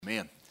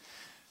Amen.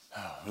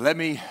 Let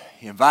me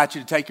invite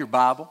you to take your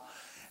Bible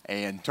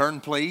and turn,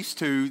 please,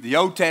 to the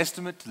Old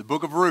Testament, to the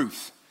book of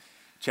Ruth,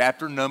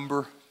 chapter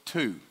number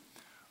 2.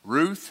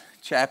 Ruth,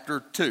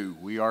 chapter 2.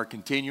 We are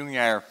continuing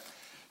our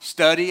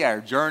study, our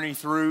journey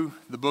through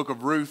the book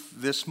of Ruth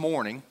this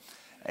morning,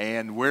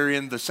 and we're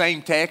in the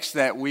same text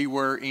that we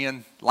were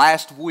in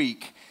last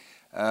week,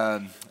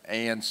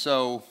 and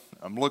so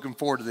I'm looking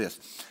forward to this.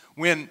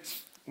 When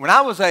I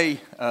was a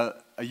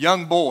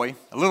young boy,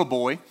 a little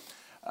boy,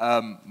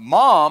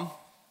 Mom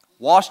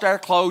washed our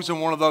clothes in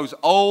one of those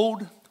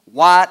old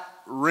white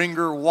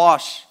Wringer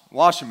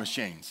washing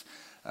machines.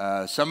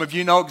 Some of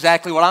you know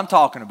exactly what I'm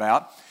talking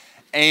about.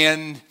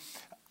 And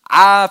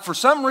for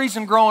some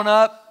reason growing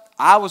up,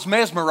 I was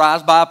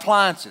mesmerized by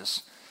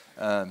appliances.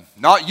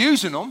 Not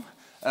using them,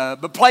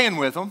 but playing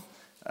with them.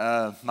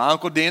 My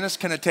Uncle Dennis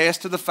can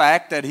attest to the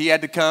fact that he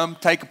had to come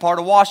take apart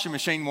a washing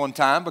machine one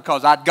time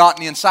because I'd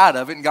gotten inside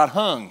of it and got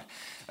hung.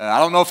 I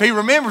don't know if he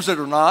remembers it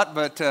or not,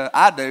 but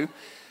I do.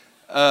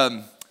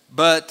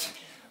 But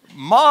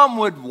Mom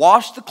would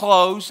wash the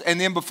clothes,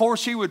 and then before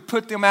she would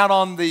put them out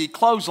on the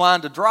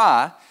clothesline to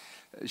dry,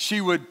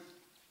 she would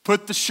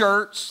put the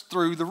shirts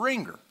through the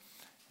wringer,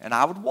 and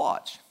I would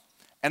watch.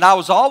 And I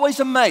was always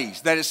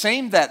amazed that it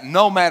seemed that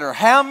no matter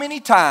how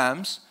many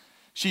times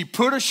she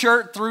put a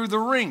shirt through the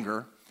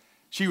wringer,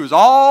 she was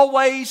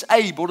always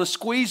able to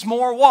squeeze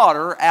more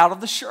water out of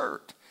the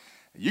shirt.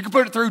 You could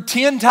put it through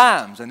 10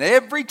 times, and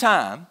every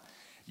time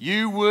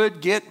you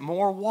would get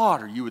more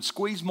water. You would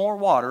squeeze more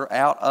water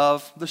out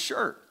of the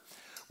shirt.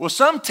 Well,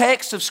 some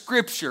texts of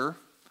Scripture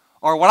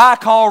are what I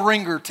call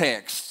wringer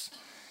texts.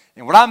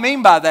 And what I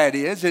mean by that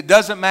is it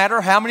doesn't matter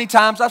how many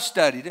times I've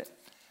studied it,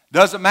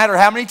 doesn't matter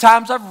how many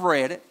times I've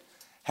read it,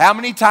 how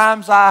many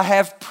times I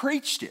have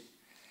preached it.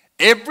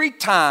 Every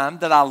time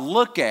that I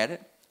look at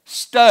it,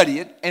 study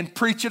it, and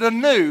preach it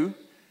anew,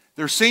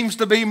 there seems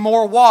to be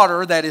more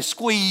water that is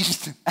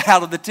squeezed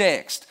out of the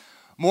text,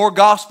 more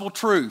gospel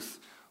truth,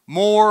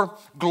 more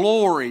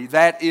glory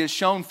that is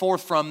shown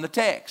forth from the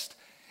text.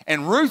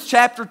 And Ruth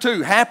chapter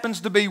 2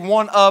 happens to be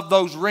one of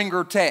those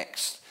wringer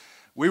texts.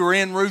 We were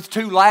in Ruth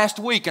 2 last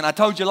week, and I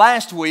told you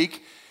last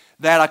week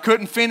that I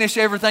couldn't finish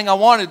everything I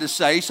wanted to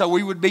say, so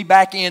we would be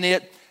back in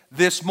it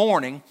this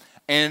morning,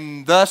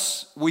 and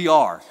thus we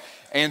are.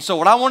 And so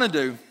what I want to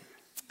do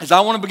is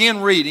I want to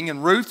begin reading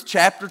in Ruth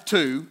chapter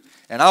 2,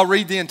 and I'll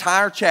read the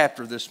entire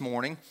chapter this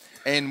morning,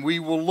 and we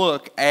will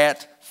look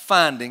at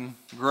finding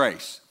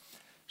grace.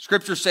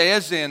 Scripture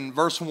says in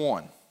verse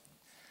 1,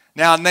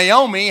 "Now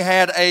Naomi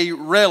had a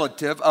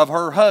relative of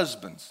her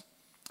husband's,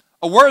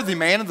 a worthy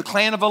man of the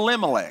clan of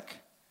Elimelech,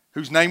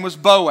 whose name was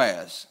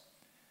Boaz.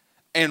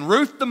 And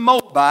Ruth the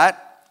Moabite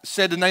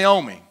said to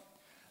Naomi,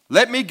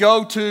 'Let me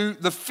go to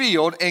the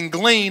field and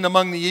glean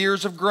among the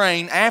ears of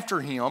grain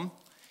after him,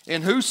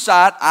 in whose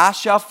sight I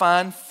shall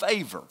find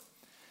favor.'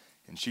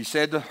 And she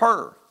said to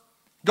her,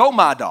 'Go,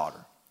 my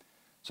daughter.'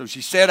 So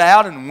she set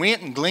out and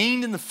went and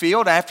gleaned in the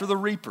field after the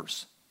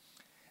reapers.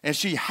 And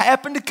she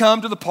happened to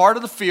come to the part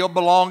of the field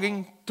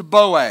belonging to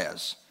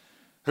Boaz,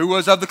 who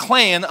was of the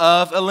clan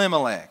of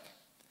Elimelech.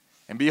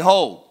 And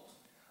behold,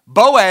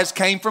 Boaz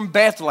came from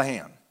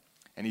Bethlehem,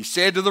 and he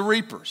said to the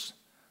reapers,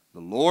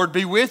 'The Lord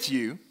be with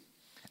you.'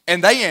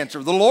 And they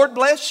answered, 'The Lord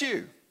bless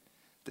you.'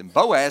 Then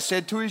Boaz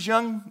said to his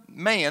young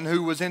man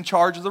who was in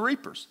charge of the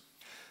reapers,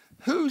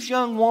 'Whose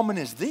young woman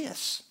is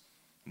this?'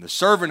 And the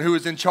servant who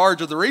was in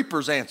charge of the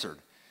reapers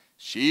answered,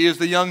 'She is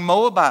the young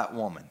Moabite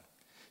woman,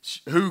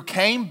 who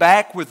came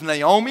back with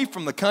Naomi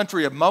from the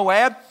country of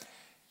Moab.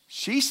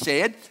 She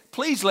said,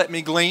 "Please let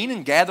me glean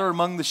and gather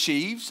among the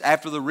sheaves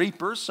after the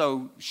reapers."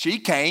 So she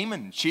came,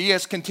 and she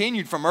has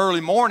continued from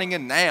early morning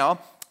and now,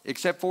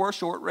 except for a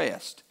short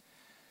rest.'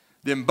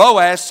 Then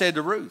Boaz said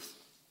to Ruth,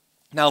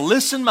 'Now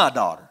listen, my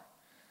daughter.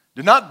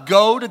 Do not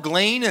go to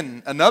glean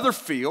in another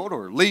field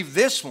or leave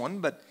this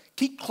one, but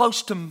keep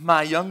close to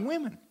my young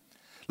women.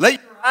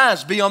 Let your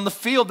eyes be on the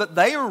field that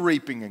they are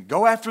reaping and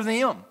go after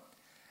them.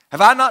 Have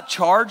I not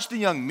charged the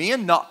young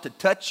men not to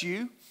touch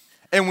you?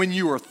 And when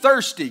you are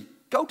thirsty,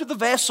 go to the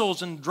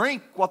vessels and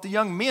drink what the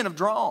young men have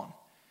drawn.'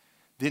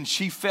 Then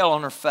she fell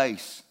on her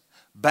face,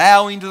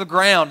 bowing to the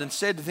ground, and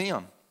said to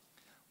them,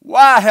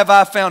 'Why have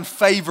I found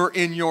favor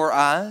in your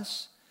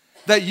eyes,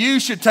 that you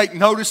should take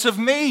notice of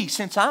me,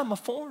 since I am a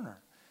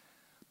foreigner?'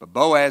 But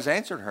Boaz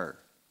answered her,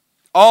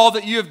 'All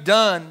that you have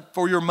done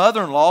for your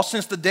mother-in-law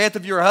since the death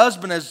of your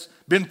husband has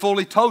been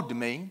fully told to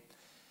me,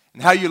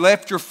 and how you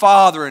left your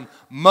father and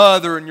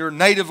mother and your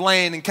native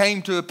land and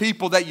came to a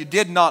people that you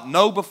did not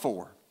know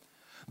before.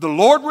 The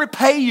Lord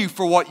repay you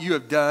for what you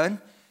have done,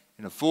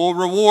 and a full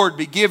reward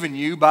be given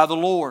you by the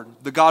Lord,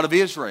 the God of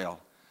Israel,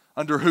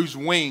 under whose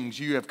wings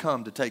you have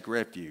come to take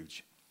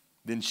refuge.'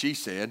 Then she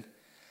said,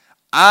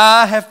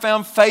 'I have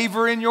found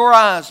favor in your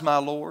eyes, my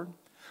Lord,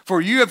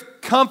 for you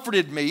have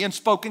comforted me and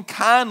spoken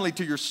kindly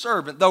to your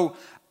servant, though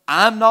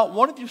I'm not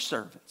one of your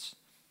servants.'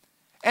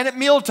 And at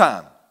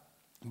mealtime,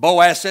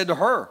 Boaz said to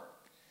her,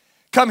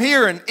 'Come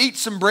here and eat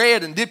some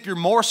bread and dip your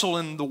morsel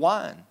in the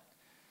wine.'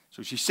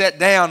 So she sat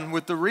down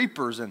with the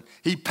reapers, and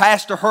he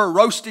passed to her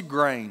roasted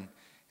grain,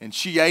 and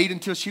she ate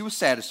until she was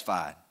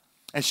satisfied,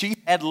 and she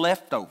had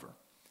leftover.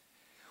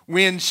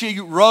 When she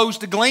rose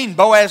to glean,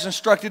 Boaz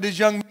instructed his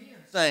young men,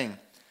 saying,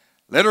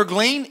 let her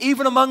glean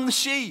even among the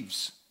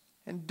sheaves,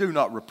 and do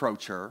not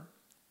reproach her.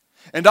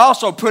 And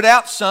also put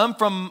out some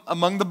from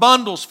among the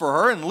bundles for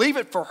her, and leave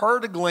it for her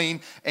to glean,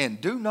 and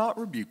do not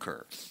rebuke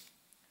her.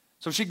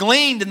 So she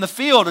gleaned in the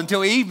field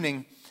until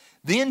evening.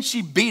 Then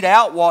she beat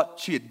out what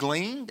she had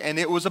gleaned, and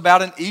it was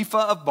about an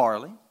ephah of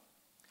barley.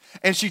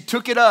 And she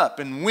took it up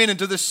and went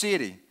into the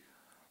city.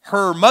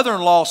 Her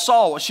mother-in-law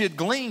saw what she had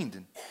gleaned.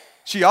 And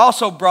she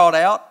also brought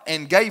out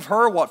and gave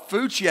her what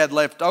food she had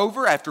left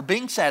over after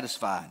being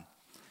satisfied.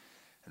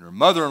 And her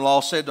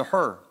mother-in-law said to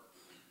her,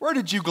 where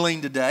did you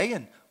glean today,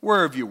 and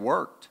where have you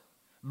worked?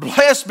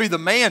 Blessed be the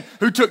man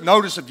who took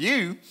notice of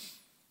you.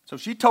 So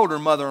she told her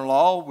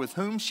mother-in-law with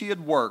whom she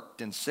had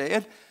worked, and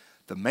said,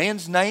 the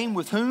man's name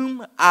with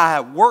whom I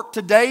have worked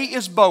today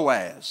is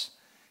Boaz.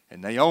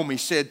 And Naomi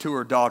said to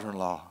her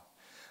daughter-in-law,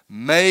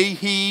 may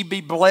he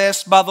be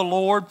blessed by the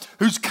Lord,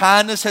 whose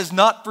kindness has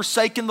not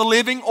forsaken the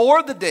living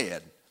or the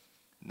dead.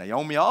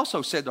 Naomi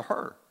also said to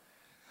her,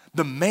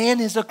 the man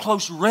is a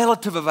close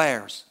relative of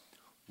ours,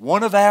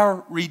 one of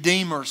our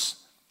redeemers.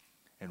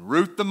 And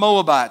Ruth the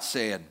Moabite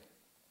said,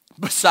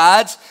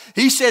 besides,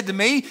 he said to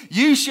me,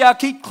 you shall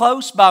keep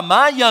close by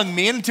my young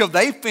men until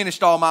they've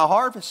finished all my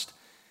harvest.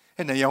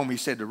 And Naomi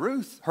said to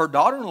Ruth, her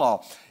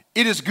daughter-in-law,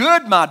 it is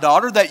good, my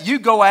daughter, that you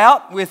go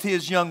out with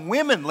his young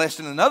women, lest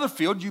in another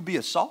field you be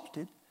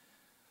assaulted.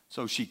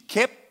 So she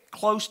kept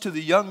close to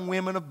the young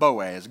women of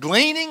Boaz,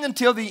 gleaning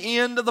until the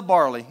end of the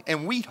barley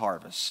and wheat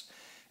harvest.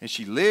 And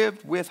she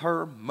lived with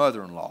her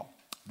mother-in-law.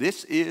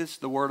 This is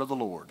the word of the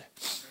Lord.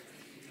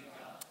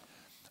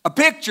 A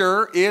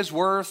picture is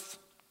worth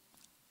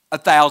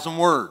 1,000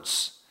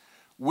 words.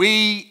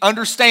 We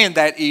understand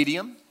that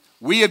idiom.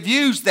 We have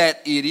used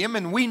that idiom,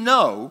 and we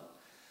know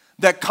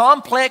that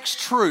complex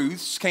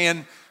truths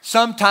can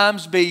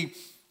sometimes be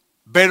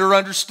better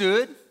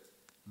understood,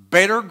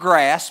 better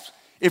grasped,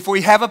 if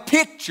we have a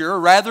picture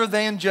rather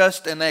than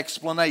just an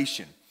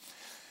explanation.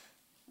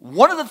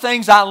 One of the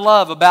things I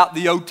love about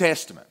the Old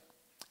Testament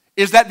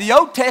is that the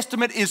Old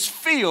Testament is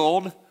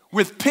filled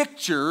with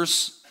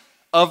pictures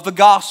of the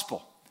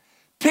gospel.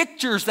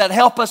 Pictures that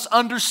help us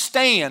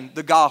understand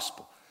the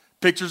gospel.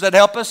 Pictures that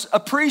help us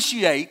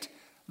appreciate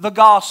the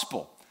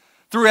gospel.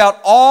 Throughout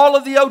all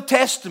of the Old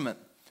Testament,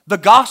 the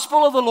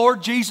gospel of the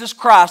Lord Jesus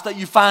Christ that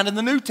you find in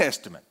the New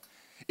Testament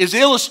is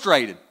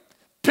illustrated,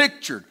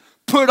 pictured,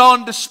 put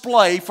on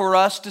display for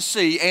us to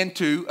see and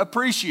to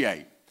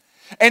appreciate.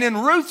 And in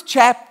Ruth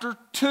chapter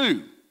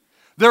 2,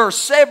 there are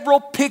several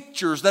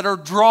pictures that are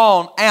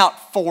drawn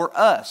out for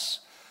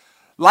us.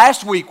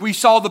 Last week, we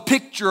saw the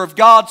picture of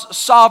God's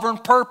sovereign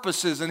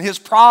purposes and His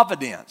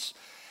providence.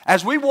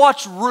 As we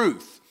watch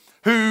Ruth,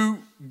 who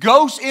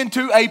goes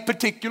into a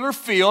particular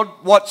field,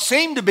 what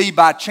seemed to be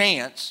by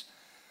chance,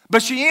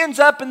 but she ends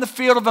up in the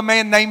field of a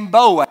man named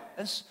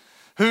Boaz,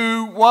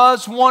 who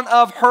was one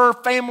of her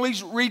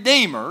family's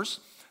redeemers,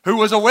 who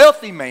was a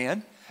wealthy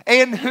man,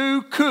 and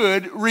who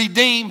could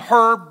redeem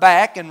her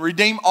back and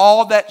redeem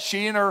all that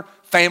she and her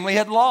family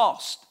had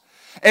lost.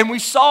 And we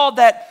saw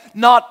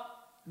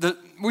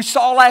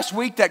last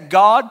week that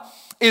God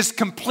is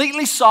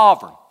completely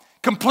sovereign,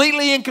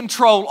 completely in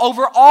control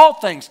over all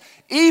things,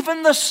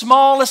 even the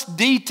smallest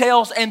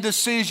details and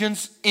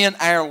decisions in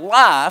our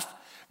life.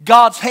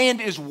 God's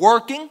hand is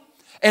working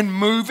and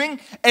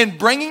moving and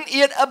bringing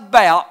it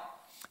about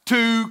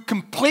to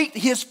complete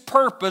His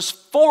purpose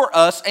for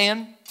us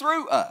and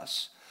through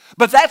us.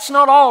 But that's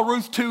not all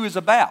Ruth 2 is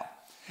about.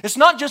 It's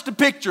not just a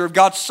picture of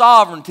God's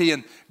sovereignty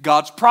and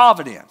God's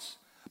providence.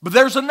 But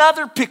there's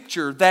another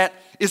picture that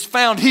is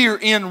found here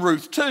in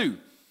Ruth 2.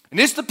 And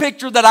it's the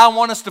picture that I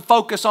want us to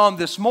focus on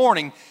this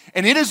morning.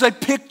 And it is a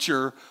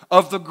picture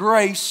of the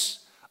grace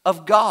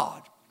of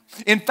God.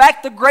 In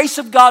fact, the grace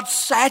of God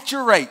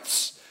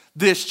saturates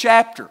this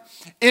chapter.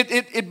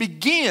 It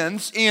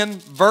begins in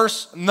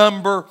verse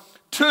number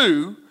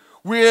 2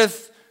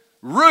 with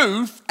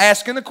Ruth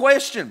asking a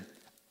question.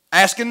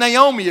 Asking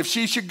Naomi if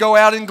she should go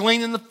out and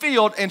glean in the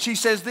field. And she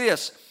says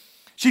this.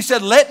 She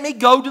said, let me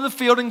go to the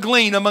field and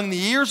glean among the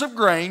ears of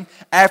grain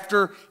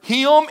after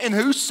him in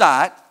whose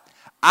sight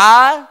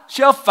I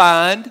shall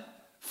find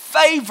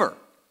favor.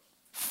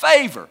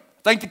 Favor.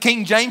 I think the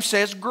King James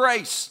says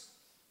grace.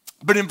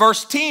 But in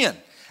verse 10,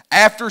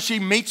 after she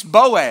meets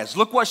Boaz,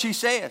 look what she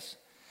says.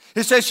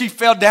 It says she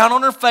fell down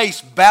on her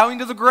face, bowing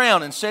to the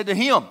ground, and said to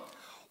him,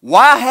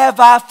 why have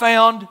I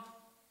found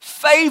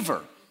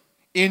favor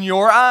in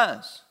your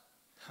eyes?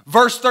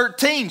 Verse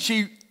 13,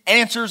 she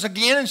answers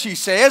again and she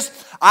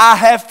says, I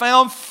have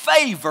found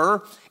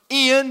favor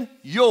in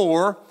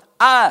your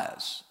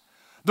eyes.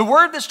 The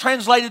word that's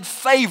translated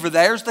favor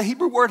there is the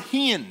Hebrew word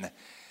hin.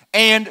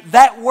 And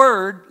that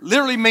word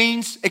literally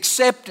means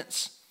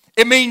acceptance.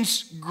 It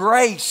means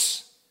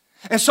grace.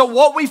 And so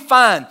what we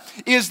find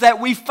is that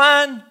we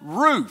find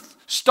Ruth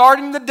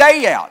starting the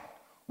day out,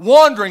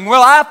 wondering,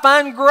 will I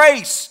find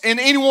grace in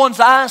anyone's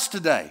eyes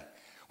today?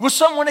 Will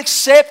someone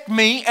accept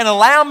me and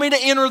allow me to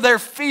enter their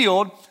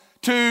field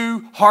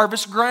to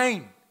harvest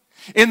grain.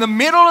 In the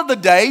middle of the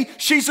day,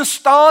 she's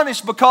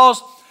astonished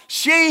because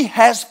she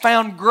has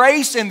found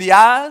grace in the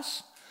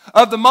eyes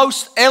of the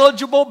most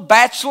eligible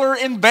bachelor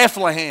in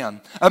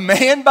Bethlehem, a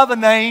man by the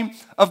name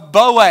of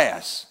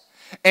Boaz.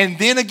 And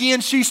then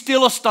again, she's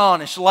still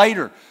astonished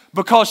later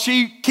because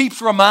she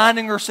keeps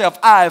reminding herself,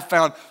 I have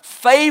found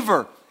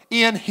favor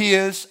in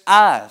his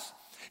eyes.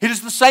 It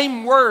is the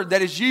same word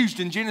that is used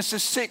in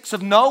Genesis 6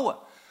 of Noah.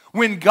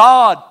 When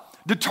God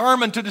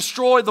determined to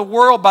destroy the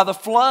world by the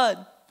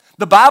flood,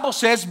 the Bible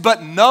says,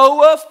 but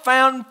Noah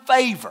found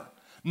favor.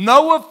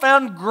 Noah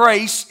found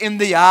grace in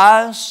the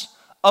eyes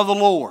of the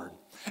Lord.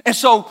 And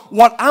so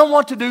what I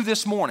want to do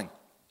this morning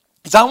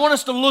is I want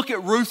us to look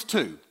at Ruth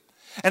 2.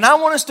 And I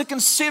want us to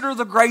consider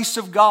the grace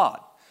of God.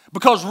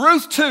 Because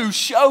Ruth 2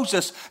 shows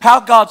us how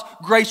God's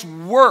grace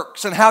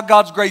works and how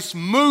God's grace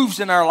moves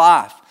in our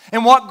life.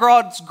 And what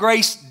God's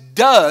grace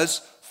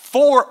does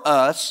for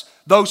us,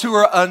 those who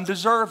are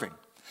undeserving.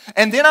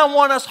 And then I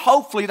want us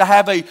hopefully to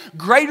have a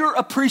greater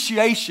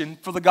appreciation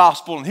for the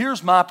gospel. And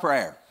here's my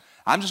prayer.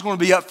 I'm just going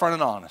to be upfront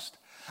and honest.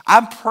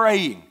 I'm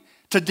praying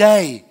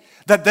today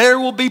that there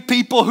will be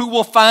people who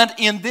will find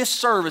in this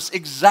service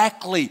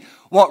exactly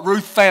what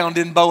Ruth found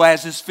in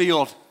Boaz's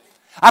field.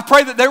 I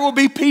pray that there will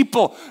be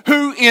people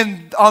who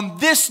on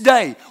this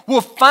day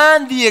will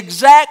find the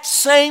exact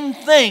same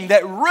thing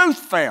that Ruth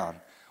found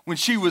when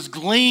she was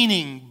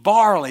gleaning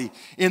barley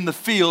in the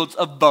fields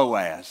of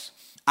Boaz.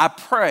 I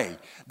pray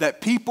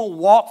that people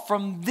walk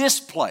from this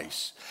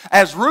place,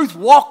 as Ruth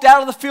walked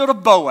out of the field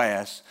of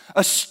Boaz,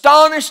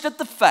 astonished at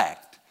the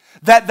fact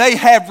that they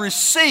have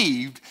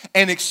received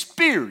and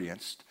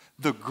experienced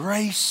the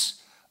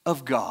grace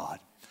of God.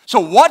 So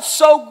what's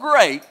so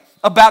great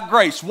about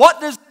grace? What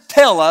does it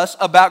tell us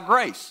about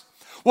grace?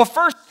 Well,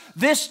 first,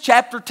 this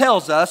chapter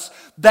tells us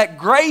that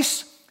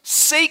grace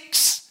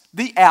seeks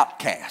the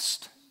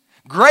outcast.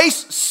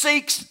 Grace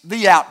seeks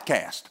the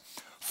outcast.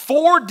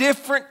 4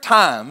 different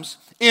times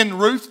in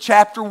Ruth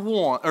chapter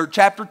 1 or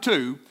chapter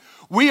 2,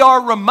 we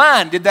are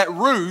reminded that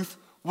Ruth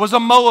was a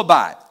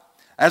Moabite.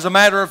 As a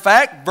matter of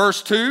fact,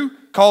 verse 2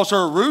 calls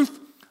her Ruth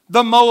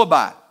the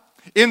Moabite.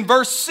 In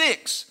verse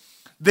 6,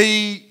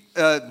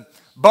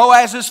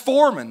 Boaz's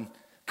foreman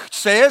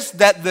says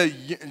that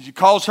he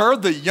calls her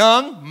the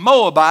young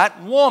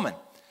Moabite woman.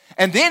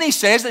 And then he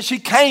says that she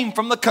came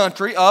from the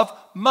country of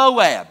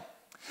Moab.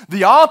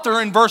 The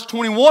author in verse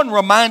 21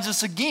 reminds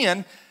us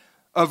again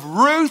of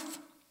Ruth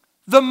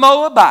the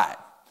Moabite.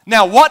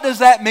 Now, what does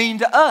that mean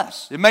to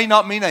us? It may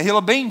not mean a hill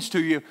of beans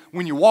to you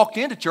when you walked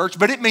into church,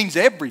 but it means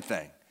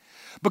everything.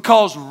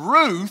 Because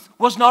Ruth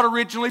was not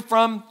originally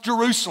from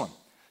Jerusalem.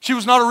 She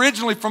was not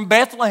originally from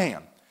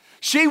Bethlehem.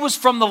 She was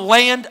from the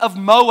land of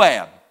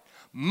Moab.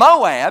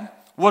 Moab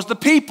was the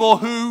people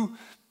who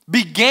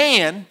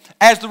began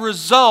as the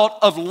result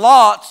of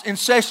Lot's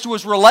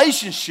incestuous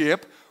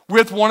relationship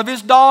with one of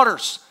his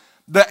daughters.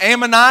 The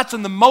Ammonites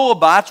and the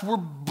Moabites were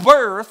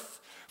birthed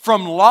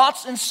from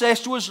Lot's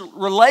incestuous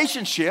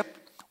relationship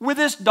with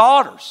his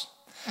daughters.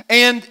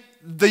 And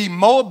the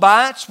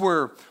Moabites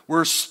were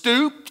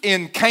stooped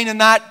in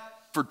Canaanite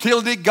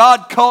fertility,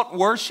 God cult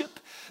worship.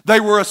 They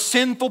were a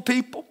sinful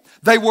people.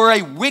 They were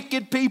a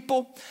wicked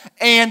people.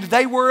 And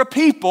they were a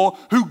people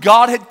who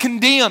God had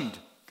condemned.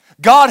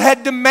 God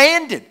had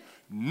demanded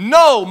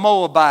no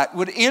Moabite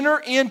would enter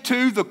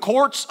into the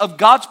courts of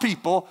God's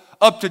people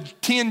up to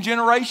 10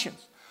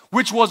 generations,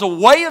 which was a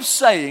way of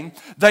saying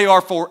they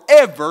are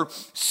forever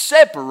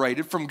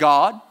separated from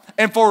God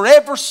and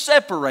forever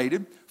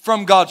separated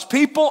from God's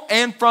people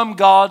and from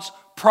God's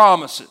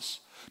promises.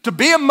 To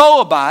be a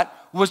Moabite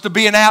was to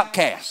be an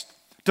outcast.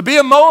 To be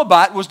a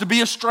Moabite was to be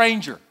a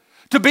stranger.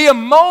 To be a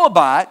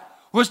Moabite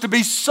was to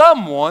be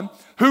someone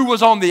who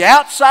was on the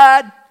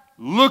outside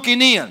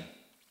looking in.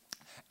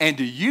 And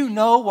do you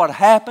know what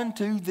happened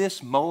to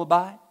this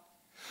Moabite?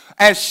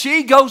 As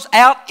she goes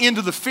out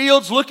into the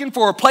fields looking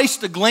for a place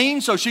to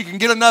glean so she can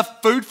get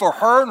enough food for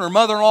her and her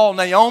mother-in-law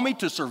Naomi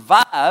to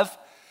survive,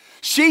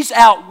 she's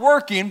out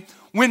working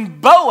when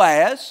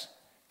Boaz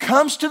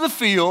comes to the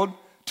field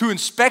to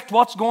inspect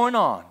what's going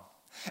on.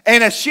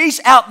 And as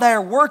she's out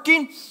there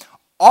working,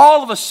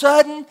 all of a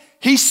sudden,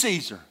 he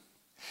sees her.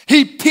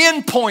 He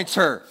pinpoints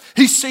her.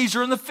 He sees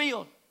her in the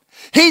field.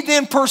 He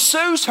then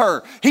pursues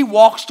her. He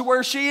walks to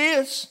where she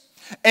is.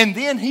 And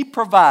then he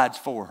provides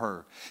for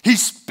her. He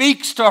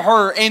speaks to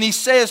her and he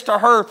says to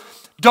her,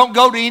 don't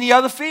go to any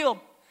other field.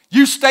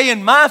 You stay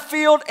in my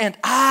field and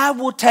I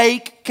will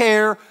take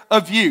care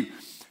of you.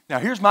 Now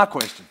here's my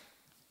question.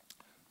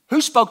 Who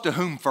spoke to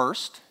whom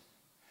first?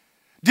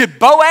 Did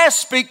Boaz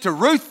speak to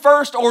Ruth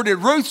first or did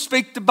Ruth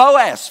speak to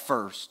Boaz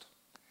first?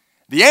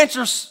 The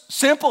answer's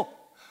simple.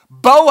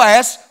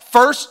 Boaz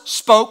first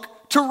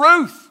spoke to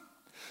Ruth.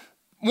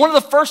 One of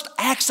the first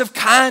acts of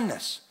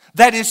kindness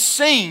that is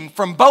seen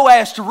from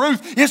Boaz to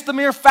Ruth is the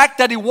mere fact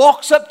that he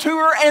walks up to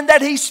her and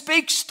that he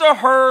speaks to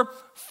her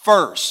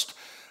first.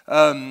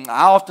 I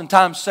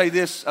oftentimes say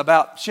this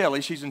about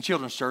Shelley. She's in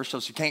children's church, so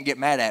she can't get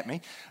mad at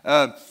me.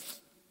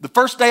 The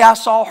first day I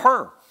saw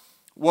her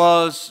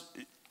was,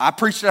 I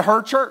preached at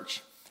her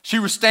church. She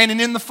was standing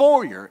in the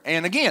foyer.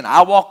 And again,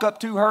 I walk up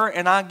to her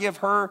and I give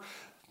her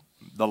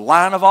the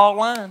line of all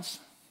lines.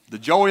 The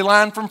Joey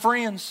line from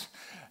Friends.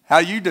 How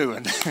you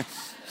doing?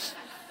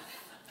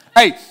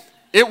 Hey,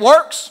 it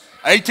works.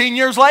 18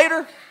 years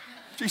later,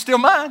 she's still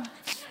mine.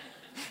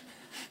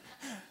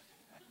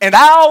 And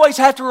I always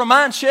have to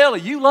remind Shelley,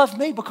 you loved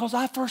me because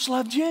I first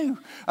loved you.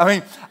 I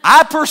mean,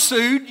 I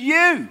pursued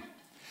you.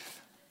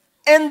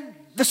 And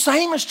the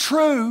same is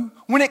true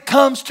when it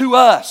comes to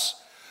us.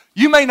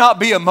 You may not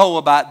be a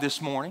Moabite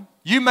this morning.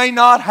 You may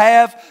not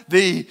have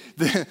the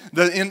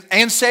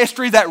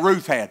ancestry that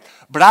Ruth had.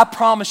 But I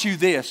promise you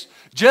this,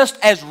 just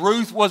as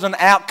Ruth was an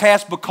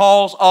outcast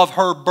because of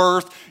her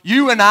birth,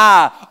 you and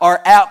I are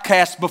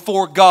outcasts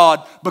before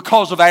God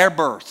because of our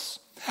births.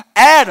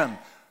 Adam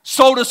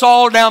sold us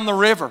all down the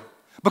river.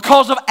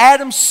 Because of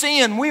Adam's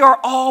sin, we are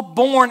all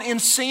born in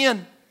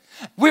sin.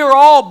 We are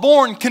all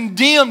born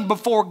condemned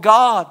before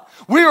God.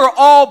 We are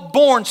all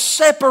born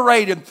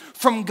separated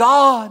from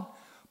God.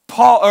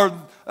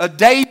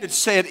 David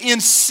said,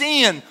 in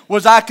sin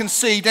was I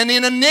conceived, and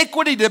in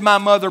iniquity did my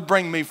mother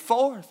bring me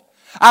forth.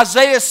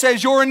 Isaiah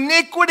says, your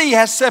iniquity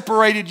has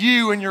separated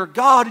you and your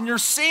God, and your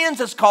sins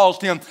has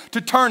caused him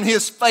to turn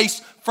his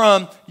face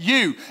from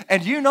you.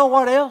 And you know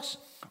what else?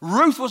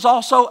 Ruth was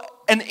also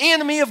an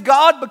enemy of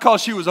God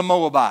because she was a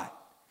Moabite.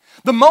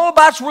 The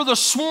Moabites were the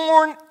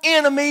sworn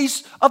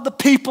enemies of the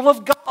people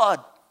of God.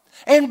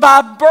 And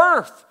by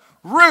birth,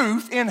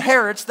 Ruth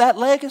inherits that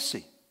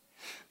legacy.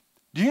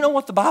 Do you know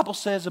what the Bible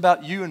says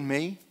about you and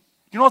me?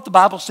 You know what the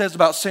Bible says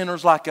about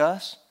sinners like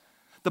us?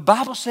 The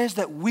Bible says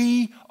that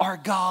we are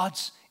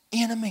God's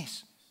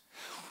enemies.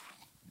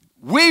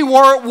 We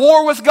were at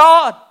war with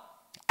God.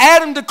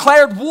 Adam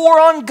declared war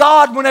on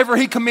God whenever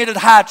he committed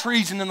high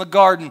treason in the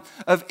Garden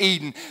of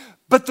Eden.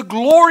 But the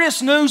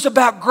glorious news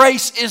about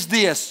grace is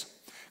this.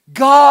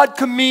 God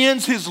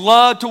commends his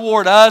love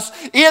toward us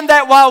in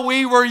that while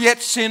we were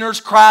yet sinners,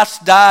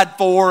 Christ died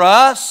for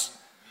us.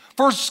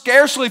 For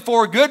scarcely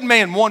for a good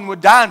man one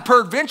would die, and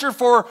peradventure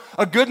for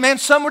a good man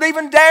some would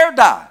even dare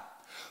die.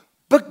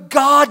 But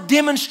God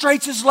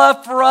demonstrates his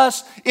love for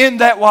us in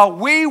that while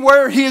we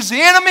were his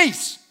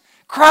enemies,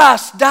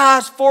 Christ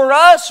dies for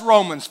us,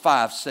 Romans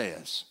 5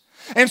 says.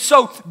 And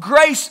so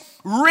grace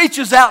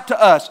reaches out to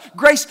us.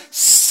 Grace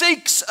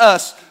seeks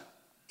us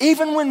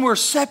even when we're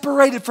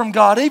separated from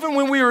God, even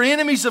when we are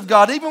enemies of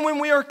God, even when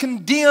we are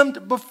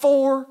condemned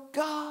before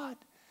God.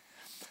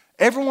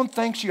 Everyone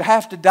thinks you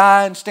have to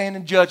die and stand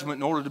in judgment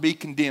in order to be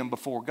condemned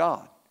before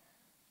God.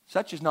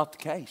 Such is not the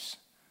case.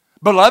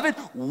 Beloved,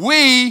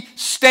 we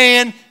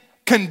stand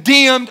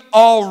condemned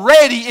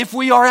already if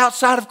we are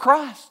outside of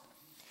Christ.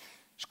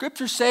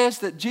 Scripture says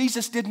that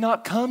Jesus did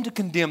not come to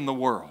condemn the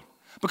world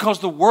because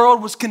the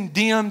world was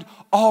condemned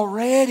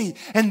already.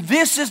 And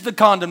this is the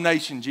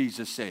condemnation,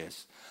 Jesus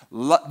says.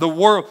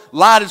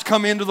 Light has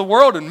come into the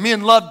world and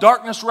men love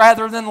darkness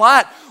rather than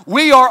light.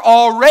 We are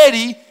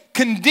already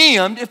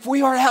condemned if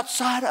we are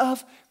outside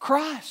of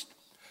Christ.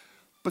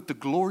 But the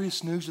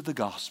glorious news of the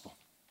gospel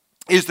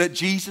is that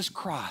Jesus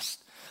Christ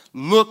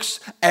looks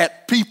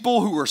at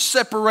people who are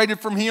separated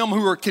from him,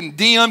 who are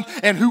condemned,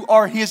 and who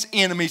are his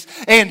enemies.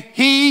 And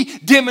he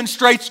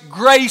demonstrates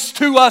grace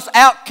to us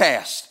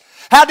outcasts.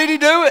 How did he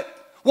do it?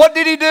 What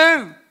did he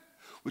do?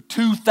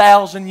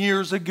 2,000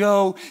 years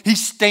ago, he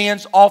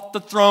stands off the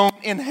throne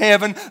in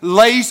heaven,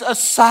 lays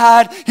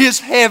aside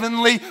his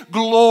heavenly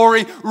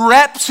glory,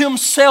 wraps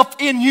himself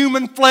in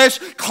human flesh,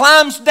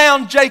 climbs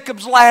down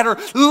Jacob's ladder,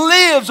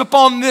 lives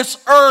upon this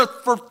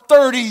earth for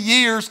 33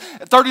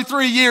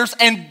 years,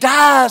 and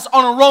dies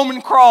on a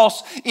Roman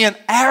cross in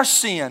our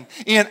sin,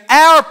 in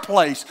our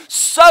place,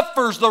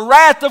 suffers the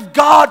wrath of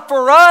God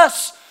for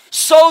us,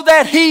 so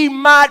that he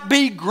might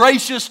be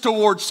gracious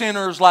toward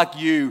sinners like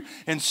you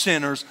and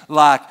sinners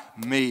like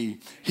me.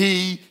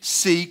 He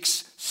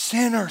seeks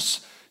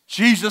sinners.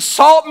 Jesus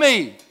sought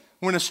me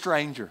when a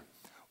stranger,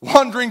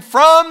 wandering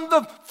from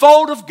the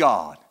fold of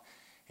God,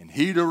 and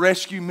he to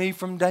rescue me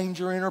from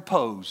danger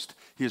interposed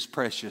his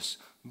precious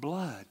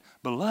blood.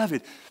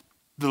 Beloved,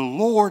 the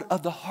Lord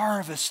of the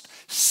harvest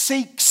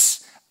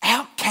seeks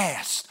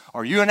outcasts.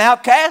 Are you an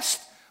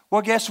outcast?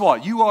 Well, guess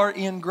what? You are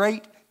in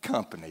great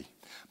company.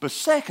 But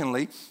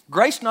secondly,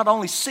 grace not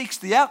only seeks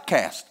the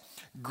outcast,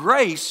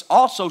 grace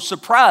also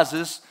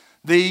surprises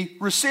the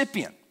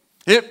recipient.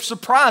 It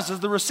surprises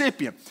the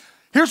recipient.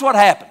 Here's what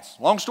happens.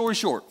 Long story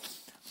short.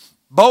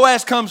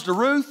 Boaz comes to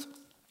Ruth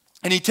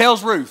and he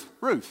tells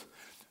Ruth,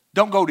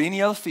 don't go to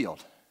any other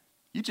field.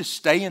 You just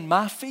stay in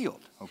my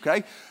field,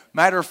 okay?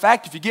 Matter of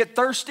fact, if you get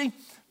thirsty,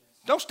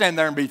 don't stand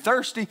there and be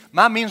thirsty.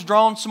 My men's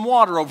drawing some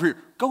water over here.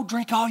 Go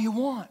drink all you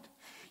want.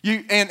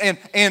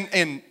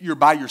 And you're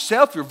by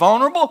yourself, you're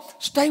vulnerable,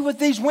 stay with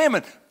these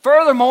women.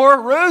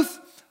 Furthermore, Ruth,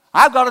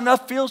 I've got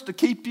enough fields to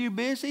keep you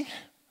busy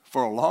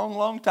for a long,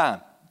 long time.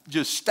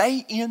 Just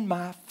stay in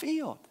my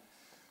field.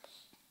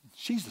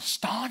 She's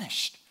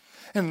astonished.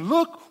 And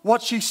look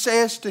what she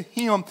says to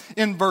him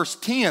in verse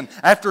 10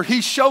 after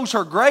he shows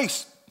her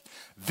grace.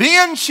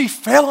 Then she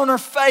fell on her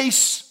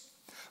face,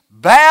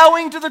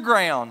 bowing to the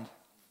ground,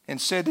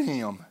 and said to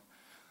him,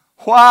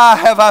 Why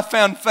have I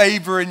found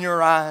favor in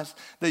your eyes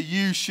that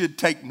you should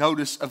take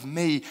notice of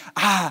me?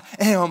 I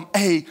am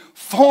a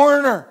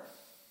foreigner.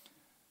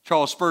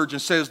 Charles Spurgeon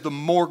says, the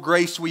more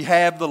grace we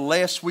have, the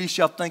less we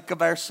shall think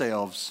of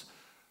ourselves,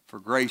 for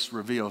grace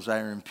reveals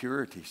our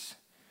impurities.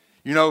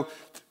 You know,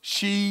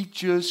 she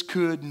just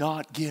could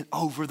not get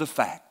over the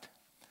fact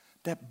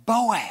that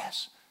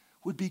Boaz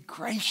would be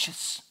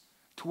gracious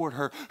toward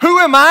her. Who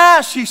am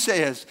I, she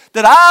says,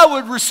 that I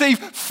would receive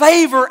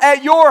favor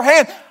at your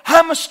hand?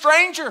 I'm a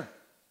stranger.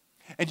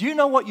 And you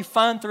know what you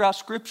find throughout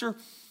Scripture?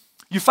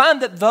 You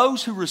find that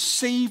those who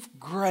receive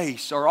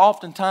grace are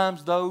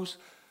oftentimes those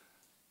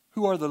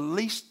who are the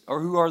least,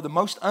 or who are the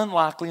most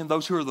unlikely, and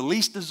those who are the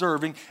least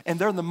deserving, and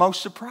they're the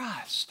most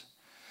surprised.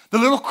 The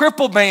little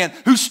crippled man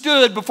who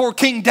stood before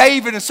King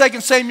David in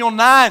 2 Samuel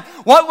 9.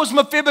 What was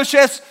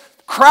Mephibosheth's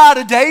cry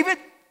to David?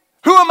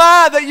 Who am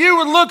I that you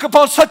would look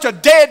upon such a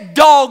dead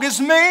dog as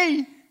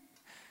me?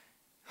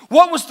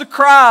 What was the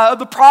cry of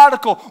the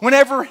prodigal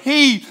whenever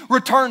he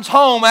returns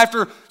home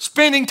after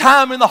spending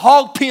time in the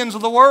hog pens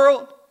of the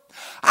world?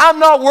 I'm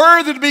not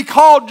worthy to be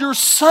called your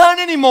son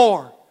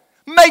anymore.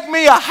 Make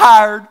me a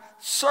hired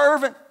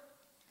servant.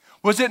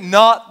 Was it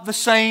not the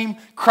same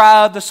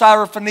cry of the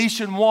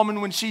Syrophoenician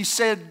woman when she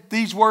said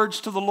these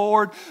words to the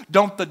Lord?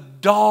 Don't the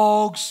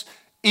dogs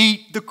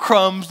eat the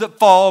crumbs that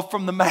fall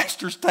from the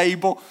master's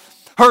table?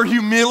 Her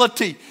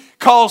humility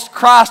caused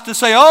Christ to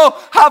say,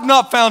 oh, I've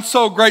not found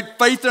so great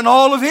faith in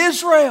all of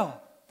Israel.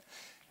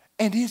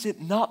 And is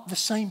it not the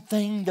same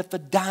thing that the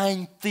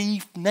dying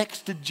thief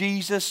next to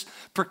Jesus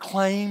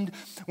proclaimed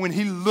when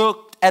he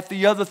looked at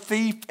the other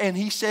thief and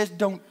he says,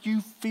 don't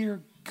you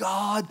fear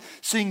God,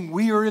 seeing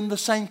we are in the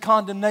same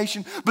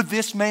condemnation, but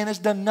this man has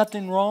done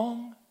nothing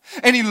wrong?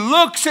 And he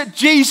looks at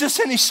Jesus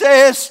and he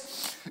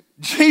says,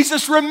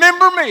 Jesus,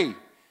 remember me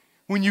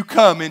when you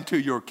come into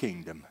your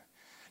kingdom.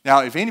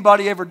 Now, if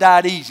anybody ever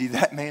died easy,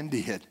 that man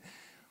did.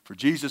 For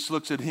Jesus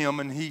looks at him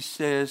and he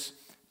says,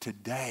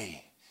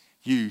 today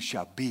you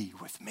shall be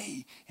with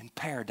me in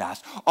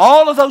paradise.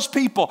 All of those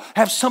people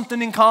have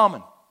something in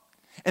common.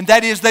 And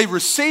that is they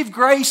received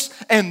grace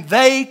and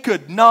they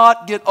could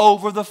not get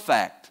over the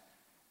fact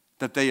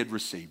that they had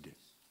received it.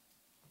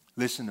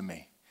 Listen to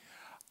me.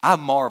 I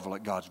marvel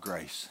at God's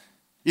grace.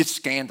 It's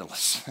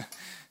scandalous.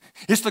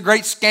 It's the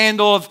great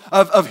scandal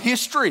of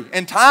history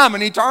and time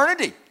and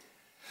eternity.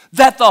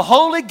 That the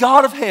holy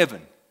God of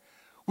heaven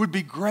would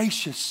be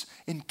gracious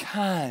and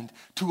kind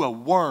to a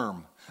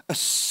worm, a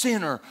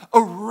sinner,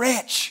 a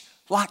wretch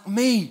like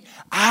me.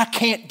 I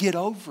can't get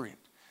over it.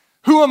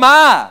 Who am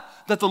I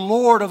that the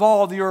Lord of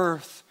all the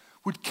earth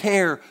would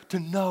care to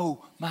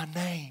know my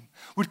name,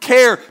 would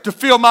care to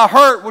feel my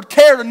hurt, would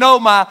care to know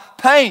my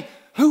pain?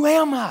 Who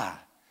am I?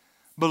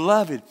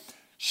 Beloved,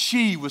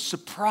 she was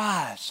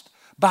surprised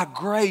by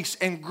grace,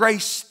 and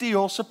grace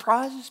still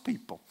surprises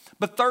people.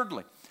 But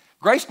thirdly,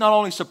 grace not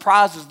only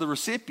surprises the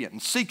recipient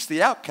and seeks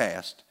the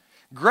outcast,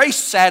 grace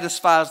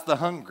satisfies the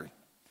hungry.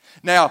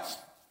 Now,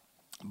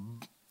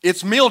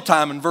 it's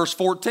mealtime in verse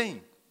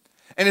 14.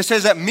 And it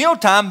says, at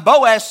mealtime,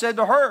 Boaz said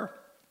to her,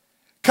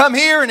 come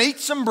here and eat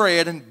some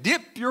bread and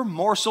dip your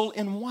morsel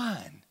in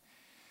wine.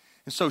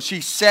 And so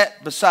she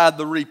sat beside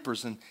the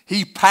reapers, and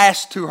he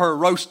passed to her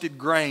roasted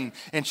grain,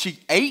 and she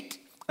ate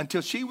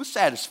until she was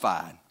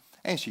satisfied,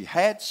 and she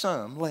had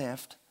some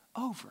left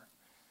over.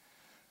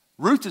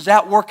 Ruth is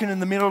out working in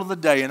the middle of the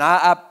day, and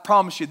I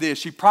promise you this,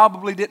 she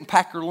probably didn't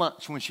pack her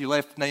lunch when she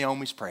left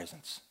Naomi's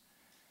presence.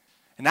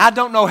 And I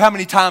don't know how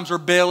many times her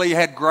belly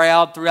had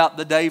growled throughout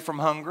the day from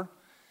hunger.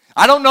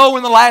 I don't know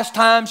when the last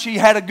time she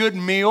had a good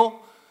meal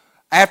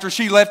after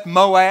she left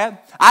Moab.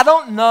 I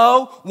don't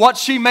know what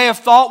she may have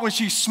thought when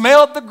she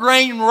smelled the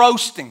grain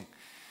roasting.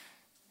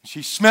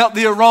 She smelled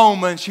the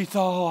aroma and she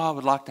thought, oh, I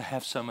would like to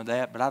have some of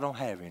that, but I don't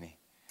have any.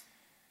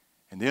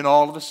 And then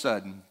all of a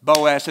sudden,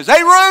 Boaz says,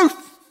 hey,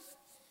 Ruth,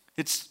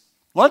 it's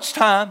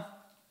lunchtime.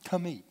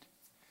 Come eat.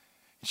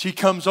 She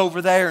comes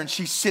over there and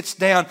she sits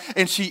down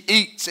and she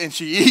eats and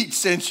she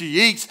eats and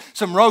she eats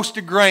some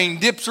roasted grain,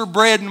 dips her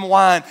bread in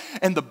wine.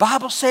 And the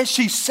Bible says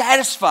she's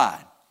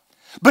satisfied.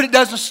 But it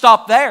doesn't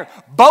stop there.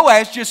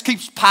 Boaz just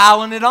keeps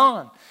piling it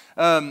on.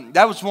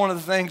 That was one of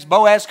the things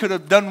Boaz could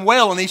have done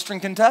well in eastern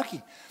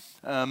Kentucky.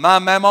 My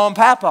mama and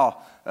papa,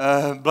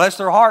 bless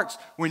their hearts,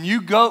 when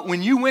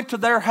you went to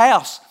their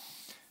house,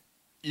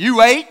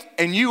 you ate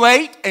and you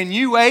ate and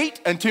you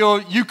ate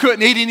until you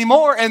couldn't eat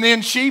anymore, and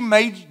then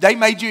they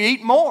made you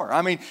eat more.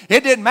 I mean,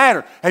 it didn't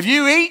matter. Have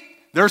you eat?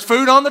 There's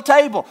food on the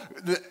table.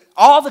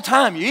 All the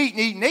time you eat and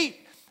eat and eat.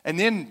 And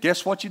then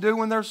guess what you do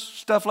when there's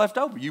stuff left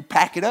over? You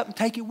pack it up and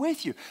take it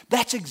with you.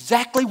 That's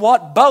exactly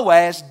what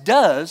Boaz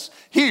does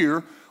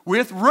here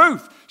with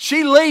Ruth.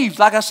 She leaves,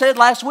 like I said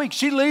last week,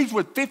 she leaves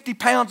with 50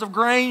 pounds of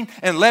grain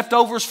and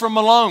leftovers from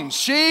Malone.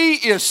 She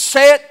is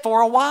set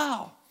for a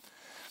while.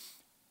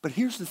 But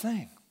here's the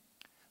thing.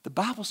 The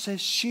Bible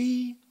says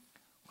she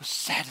was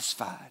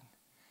satisfied.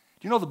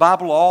 Do you know the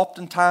Bible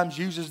oftentimes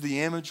uses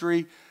the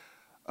imagery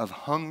of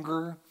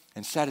hunger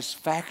and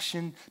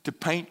satisfaction to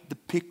paint the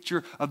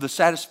picture of the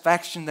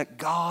satisfaction that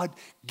God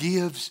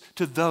gives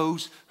to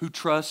those who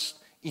trust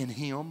in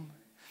Him?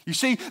 You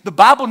see, the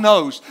Bible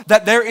knows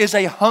that there is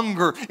a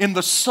hunger in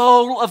the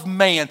soul of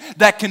man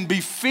that can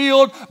be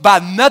filled by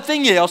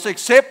nothing else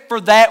except for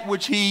that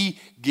which He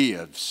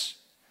gives.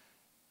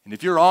 And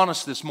if you're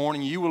honest this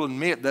morning, you will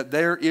admit that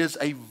there is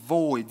a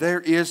void, there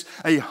is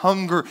a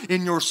hunger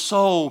in your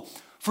soul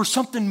for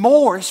something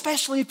more,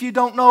 especially if you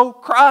don't know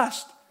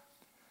Christ.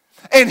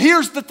 And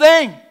here's the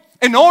thing,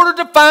 in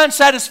order to find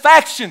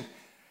satisfaction,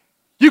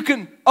 you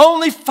can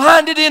only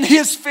find it in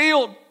His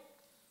field.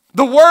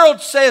 The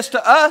world says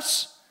to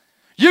us,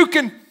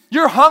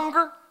 your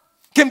hunger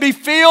can be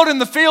filled in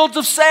the fields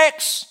of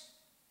sex,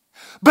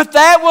 but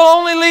that will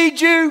only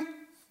lead you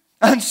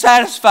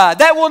unsatisfied.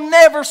 That will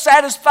never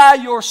satisfy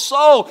your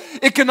soul.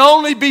 It can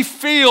only be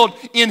filled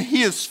in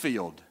His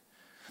field.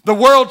 The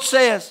world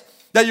says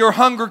that your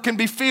hunger can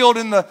be filled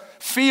in the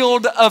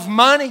field of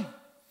money.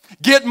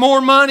 Get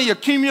more money,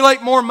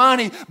 accumulate more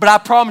money. But I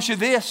promise you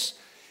this,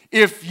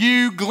 if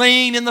you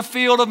glean in the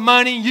field of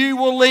money, you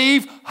will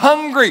leave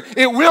hungry.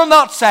 It will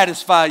not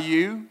satisfy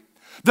you.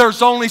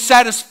 There's only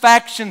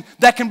satisfaction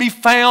that can be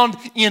found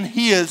in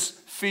His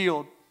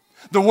field.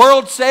 The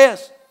world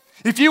says,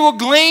 if you will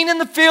glean in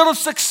the field of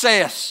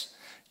success,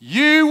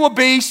 you will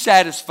be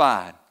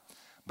satisfied.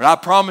 But I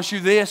promise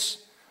you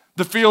this,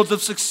 the fields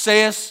of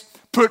success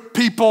put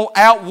people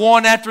out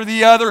one after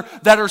the other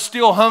that are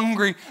still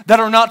hungry, that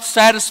are not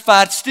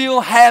satisfied,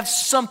 still have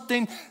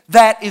something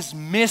that is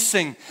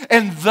missing.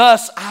 And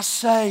thus I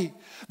say,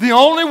 the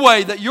only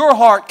way that your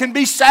heart can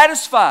be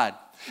satisfied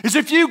is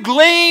if you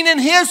glean in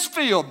His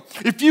field,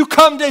 if you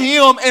come to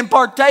Him and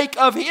partake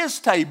of His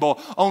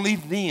table, only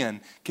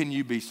then can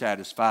you be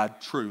satisfied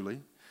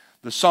truly.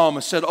 The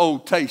psalmist said, "Oh,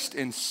 taste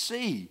and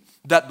see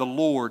that the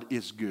Lord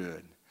is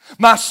good.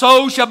 My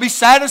soul shall be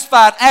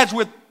satisfied as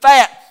with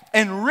fat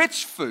and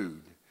rich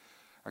food."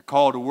 Our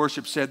call to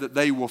worship said that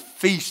they will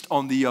feast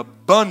on the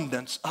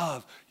abundance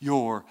of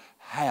your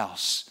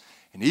house.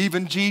 And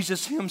even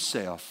Jesus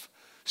Himself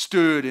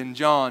stood in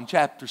John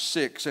chapter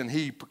 6 and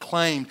He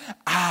proclaimed,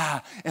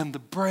 "I am the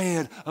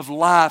bread of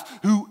life.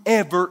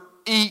 Whoever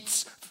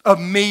eats of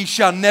me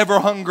shall never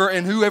hunger,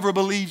 and whoever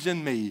believes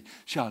in me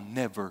shall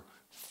never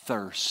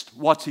thirst."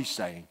 What's He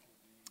saying?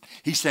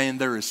 He's saying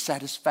there is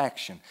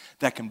satisfaction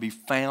that can be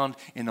found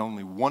in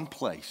only one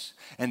place,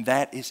 and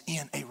that is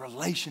in a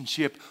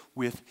relationship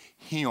with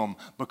Him,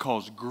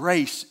 because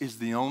grace is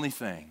the only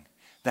thing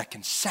that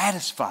can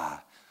satisfy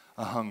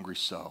a hungry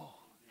soul.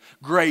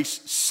 Grace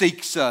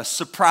seeks us,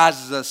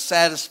 surprises us,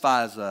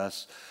 satisfies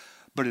us,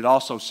 but it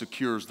also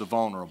secures the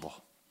vulnerable.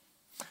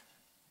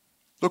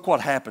 Look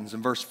what happens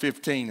in verse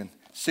 15 and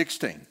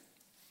 16.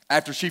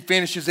 After she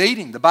finishes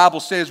eating, the Bible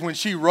says, when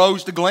she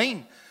rose to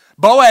glean,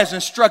 Boaz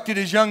instructed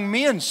his young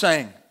men,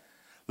 saying,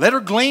 "Let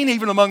her glean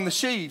even among the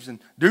sheaves, and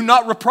do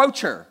not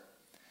reproach her.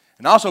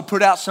 And also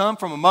put out some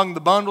from among the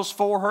bundles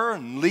for her,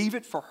 and leave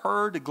it for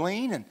her to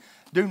glean, and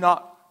do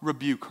not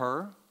rebuke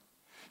her."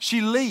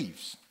 She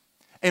leaves.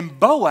 And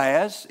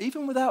Boaz,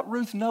 even without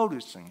Ruth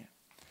noticing it,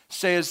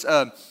 says,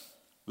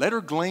 let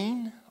her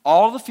glean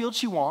all the field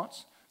she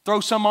wants, throw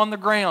some on the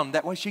ground,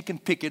 that way she can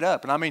pick it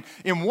up. And I mean,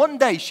 in one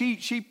day,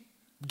 she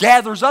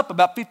gathers up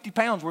about 50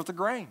 pounds worth of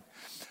grain.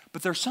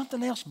 But there's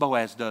something else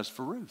Boaz does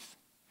for Ruth.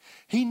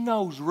 He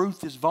knows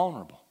Ruth is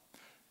vulnerable.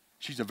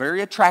 She's a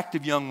very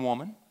attractive young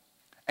woman,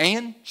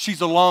 and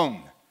she's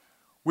alone,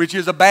 which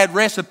is a bad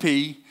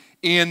recipe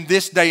in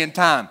this day and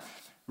time.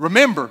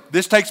 Remember,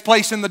 this takes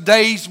place in the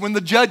days when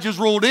the judges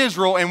ruled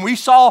Israel, and we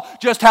saw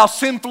just how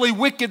sinfully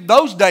wicked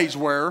those days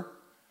were.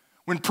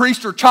 When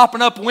priests are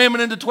chopping up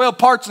women into 12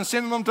 parts and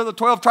sending them to the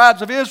 12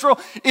 tribes of Israel,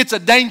 it's a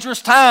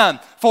dangerous time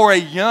for a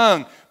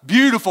young,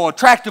 beautiful,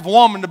 attractive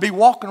woman to be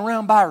walking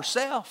around by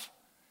herself.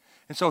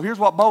 And so here's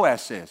what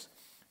Boaz says.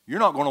 You're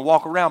not going to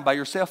walk around by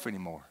yourself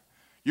anymore.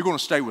 You're going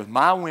to stay with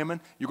my women.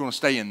 You're going to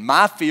stay in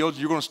my fields.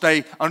 You're going to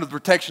stay under the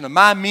protection of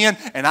my men.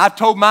 And I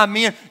told my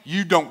men,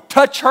 you don't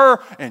touch her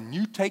and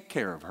you take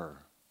care of her.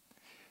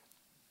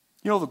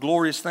 You know the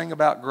glorious thing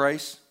about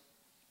grace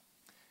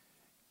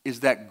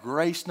is that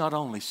grace not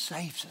only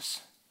saves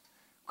us,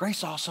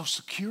 grace also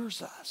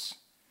secures us.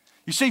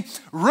 You see,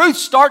 Ruth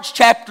starts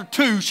chapter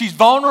 2, she's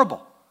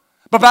vulnerable.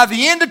 But by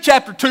the end of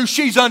chapter 2,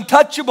 she's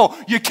untouchable.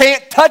 You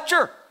can't touch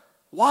her.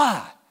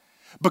 Why?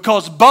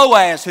 Because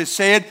Boaz has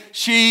said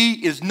she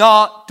is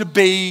not to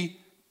be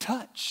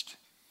touched.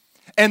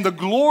 And the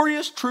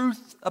glorious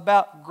truth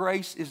about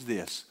grace is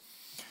this.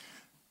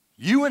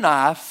 You and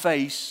I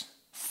face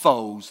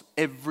foes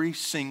every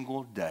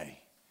single day.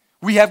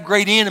 We have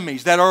great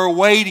enemies that are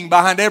waiting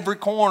behind every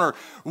corner,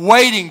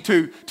 waiting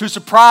to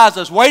surprise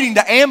us, waiting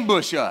to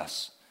ambush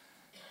us.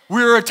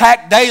 We're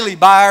attacked daily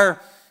by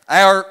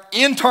our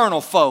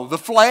internal foe, the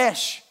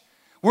flesh.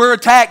 We're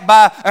attacked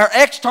by our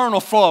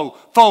external foe,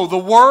 the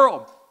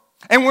world.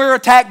 And we're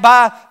attacked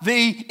by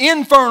the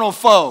infernal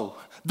foe,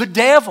 the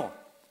devil.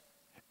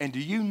 And do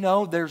you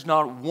know there's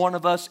not one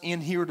of us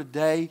in here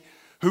today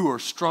who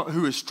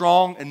is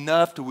strong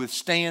enough to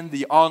withstand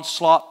the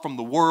onslaught from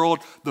the world,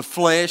 the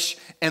flesh,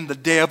 and the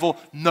devil?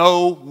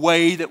 No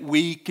way that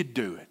we could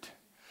do it.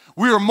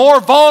 We are more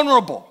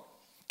vulnerable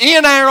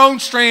in our own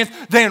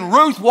strength than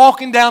Ruth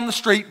walking down the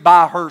street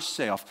by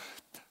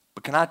herself.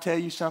 But can I tell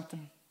you something?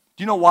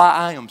 Do you know why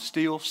I am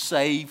still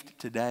saved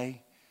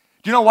today?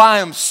 Do you know why I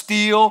am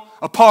still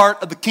a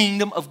part of the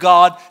kingdom of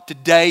God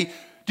today?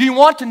 Do you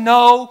want to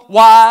know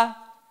why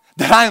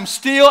that I am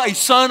still a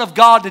son of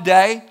God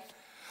today?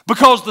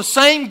 Because the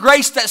same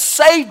grace that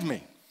saved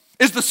me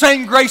is the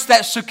same grace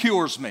that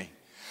secures me.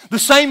 The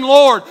same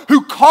Lord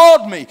who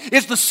called me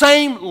is the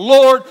same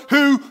Lord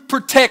who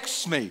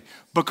protects me.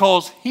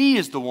 Because He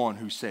is the one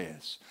who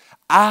says,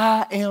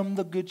 I am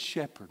the good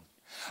shepherd.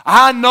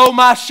 I know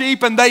my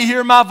sheep and they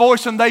hear my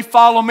voice and they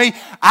follow me.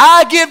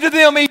 I give to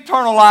them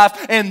eternal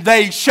life and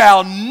they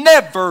shall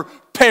never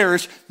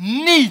perish.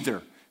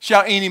 Neither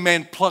shall any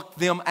man pluck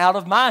them out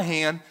of my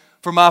hand.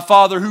 For my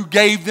Father who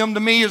gave them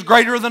to me is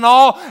greater than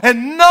all,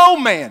 and no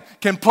man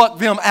can pluck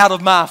them out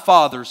of my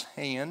Father's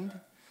hand.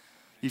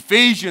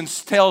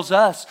 Ephesians tells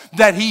us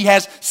that He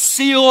has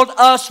sealed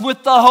us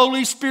with the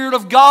Holy Spirit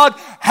of God.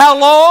 How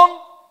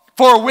long?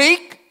 For a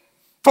week?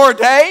 For a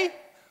day?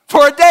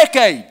 For a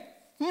decade?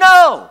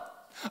 No.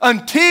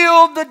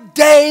 Until the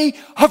day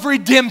of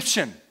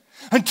redemption.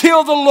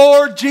 Until the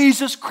Lord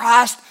Jesus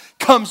Christ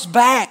comes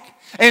back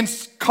and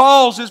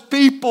calls His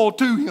people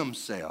to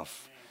Himself.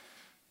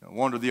 No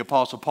wonder the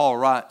Apostle Paul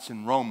writes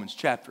in Romans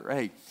chapter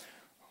 8,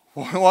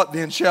 what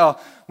then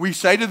shall we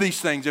say to these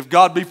things? If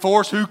God be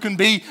for us, who can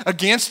be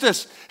against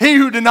us? He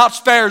who did not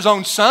spare His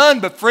own Son,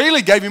 but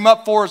freely gave Him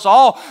up for us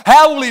all,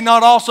 how will He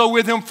not also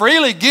with Him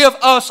freely give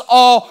us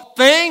all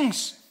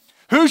things?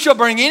 Who shall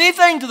bring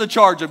anything to the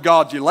charge of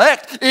God's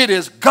elect? It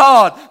is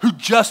God who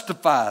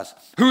justifies.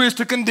 Who is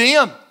to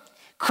condemn?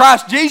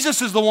 Christ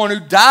Jesus is the one who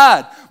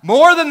died.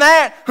 More than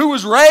that, who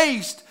was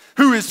raised,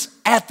 who is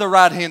at the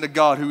right hand of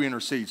God, who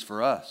intercedes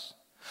for us.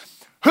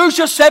 Who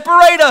shall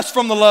separate us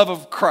from the love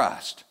of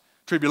Christ?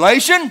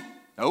 Tribulation?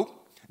 Nope.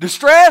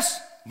 Distress?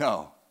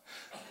 No.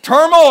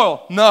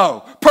 Turmoil?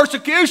 No.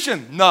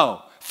 Persecution?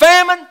 No.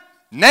 Famine?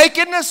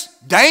 Nakedness?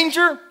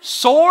 Danger?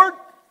 Sword?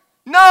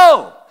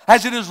 No.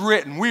 As it is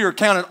written, we are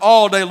counted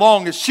all day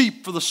long as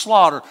sheep for the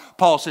slaughter.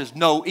 Paul says,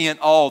 no, in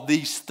all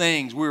these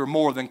things we are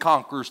more than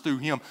conquerors through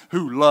Him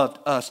who loved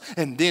us.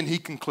 And then he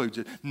concludes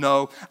it,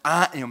 no,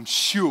 I am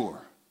sure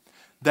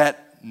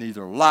that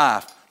neither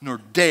life, nor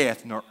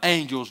death, nor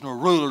angels, nor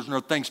rulers, nor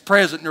things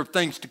present, nor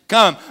things to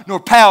come, nor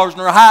powers,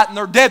 nor height,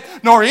 nor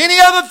depth, nor any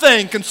other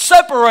thing can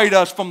separate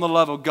us from the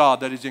love of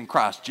God that is in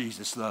Christ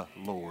Jesus the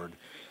Lord.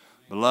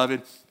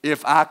 Beloved,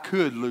 if I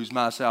could lose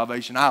my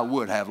salvation, I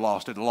would have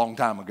lost it a long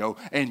time ago,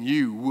 and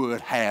you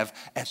would have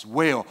as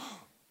well.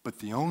 But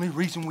the only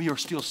reason we are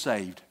still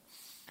saved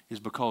is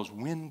because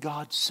when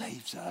God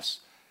saves us,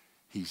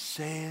 He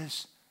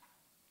says,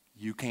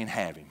 you can't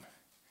have Him.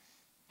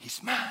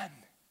 He's mine.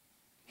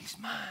 He's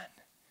mine.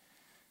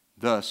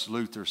 Thus,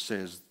 Luther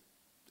says,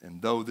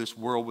 and though this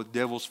world with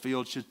devils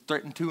filled should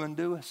threaten to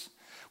undo us,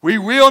 we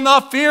will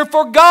not fear,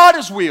 for God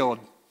has willed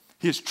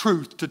His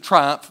truth to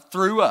triumph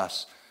through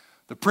us.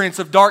 The prince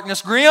of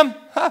darkness grim,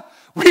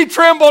 we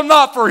tremble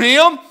not for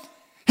him.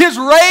 His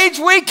rage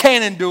we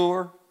can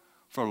endure,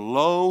 for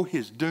lo,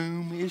 his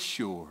doom is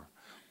sure.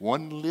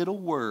 One little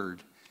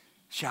word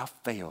shall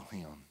fail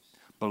him.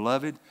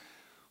 Beloved,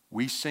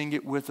 we sing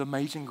it with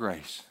amazing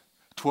grace.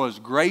 'Twas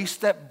grace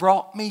that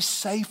brought me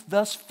safe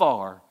thus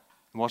far.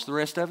 And what's the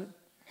rest of it?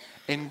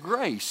 And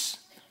grace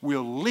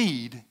will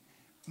lead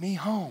me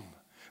home.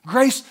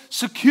 Grace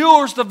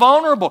secures the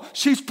vulnerable.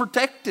 She's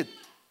protected.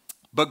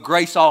 But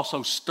grace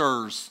also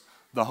stirs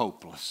the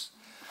hopeless.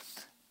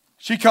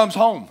 She comes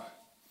home.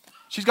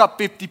 She's got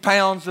 50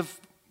 pounds of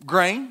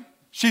grain.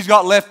 She's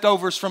got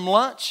leftovers from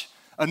lunch,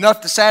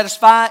 enough to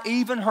satisfy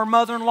even her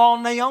mother-in-law,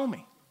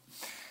 Naomi.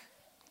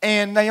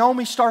 And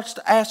Naomi starts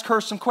to ask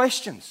her some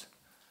questions.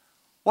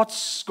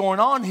 What's going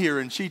on here?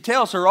 And she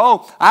tells her,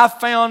 oh, I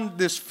found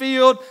this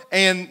field,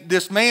 and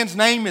this man's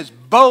name is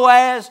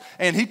Boaz,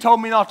 and he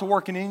told me not to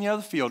work in any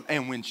other field.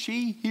 And when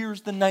she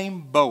hears the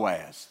name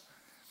Boaz,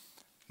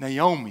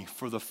 Naomi,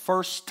 for the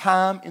first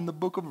time in the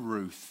book of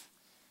Ruth,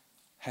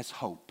 has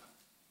hope.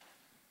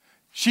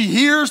 She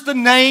hears the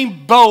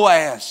name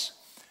Boaz,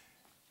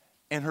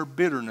 and her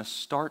bitterness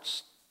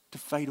starts to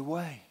fade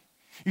away.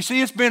 You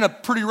see, it's been a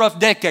pretty rough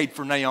decade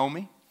for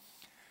Naomi.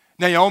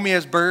 Naomi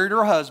has buried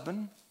her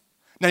husband.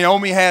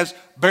 Naomi has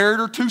buried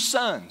her 2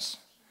 sons.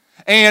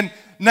 And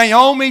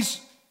Naomi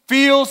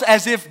feels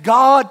as if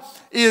God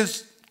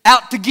is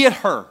out to get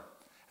her.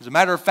 As a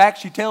matter of fact,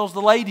 she tells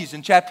the ladies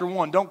in chapter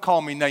 1, don't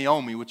call me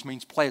Naomi, which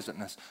means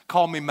pleasantness.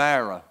 Call me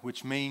Mara,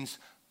 which means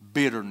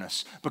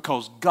bitterness,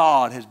 because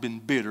God has been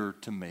bitter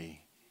to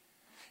me.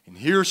 And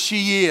here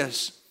she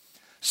is,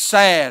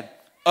 sad,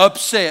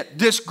 upset,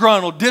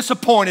 disgruntled,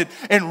 disappointed.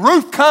 And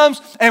Ruth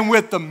comes, and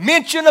with the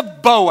mention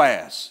of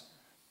Boaz,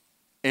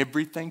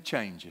 everything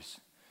changes.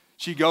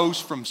 She goes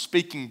from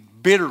speaking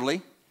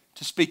bitterly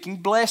to speaking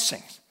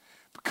blessings.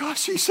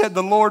 Because she said,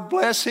 the Lord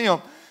bless him.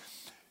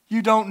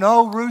 You don't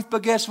know, Ruth,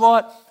 but guess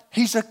what?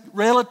 He's a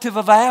relative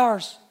of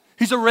ours.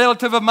 He's a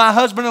relative of my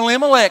husband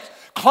Elimelech.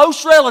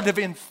 Close relative.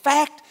 In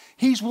fact,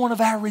 he's one of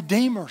our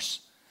redeemers.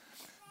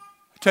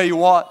 I tell you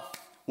what,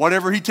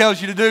 Whatever he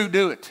tells you to do,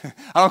 do it.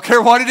 I don't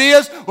care what it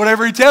is.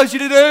 Whatever he tells you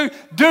to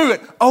do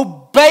it.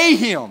 Obey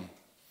him.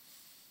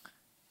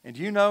 And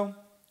you know,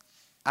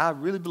 I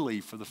really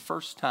believe for the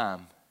first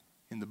time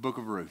in the book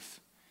of Ruth,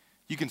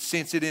 you can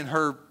sense it in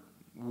her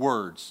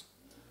words.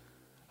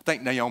 I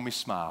think Naomi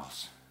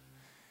smiles.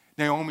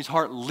 Naomi's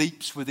heart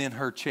leaps within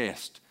her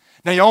chest.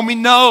 Naomi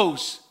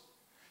knows.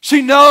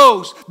 She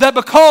knows that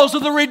because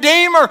of the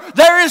Redeemer,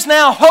 there is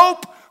now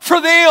hope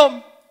for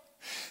them.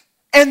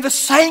 And the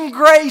same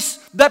grace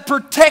that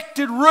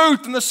protected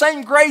Ruth and the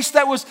same grace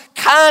that was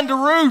kind to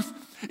Ruth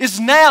is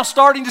now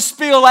starting to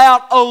spill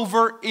out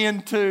over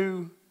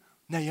into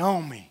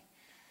Naomi.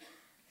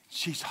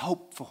 She's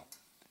hopeful.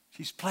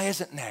 She's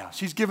pleasant now.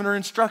 She's given her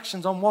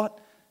instructions on what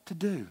to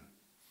do.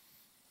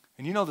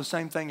 And you know the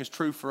same thing is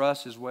true for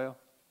us as well.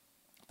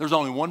 There's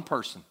only one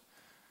person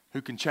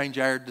who can change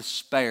our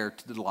despair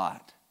to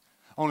delight.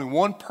 Only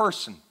one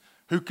person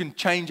who can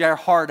change our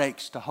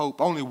heartaches to hope.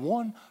 Only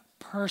one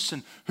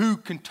person who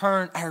can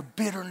turn our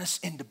bitterness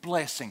into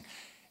blessing.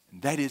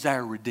 And that is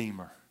our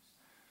Redeemer.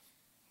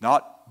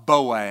 Not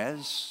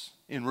Boaz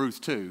in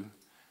Ruth 2,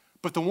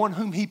 but the one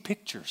whom he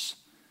pictures.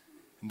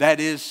 And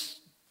that is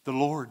the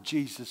Lord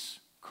Jesus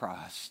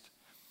Christ.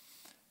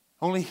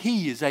 Only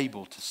he is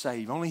able to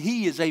save. Only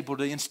he is able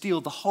to instill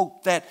the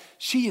hope that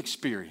she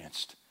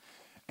experienced.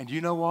 And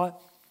you know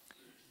what?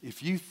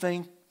 If you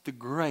think the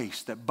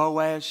grace that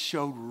Boaz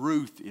showed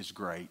Ruth is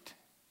great,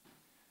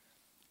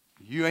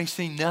 you ain't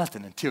seen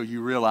nothing until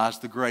you realize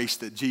the grace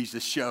that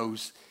Jesus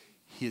shows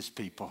his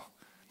people,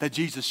 that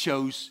Jesus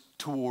shows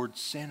towards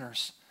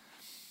sinners.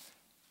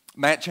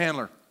 Matt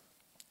Chandler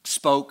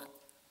spoke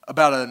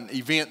about an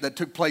event that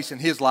took place in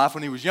his life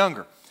when he was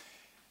younger.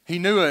 He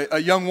knew a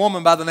young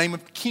woman by the name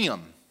of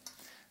Kim.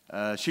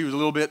 She was a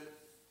little bit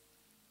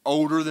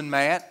older than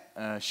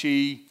Matt.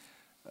 She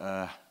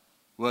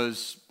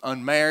was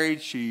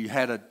unmarried. She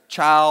had a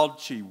child.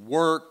 She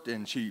worked,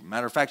 and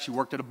matter of fact, she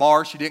worked at a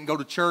bar. She didn't go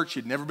to church.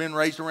 She'd never been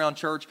raised around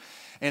church.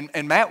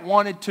 And Matt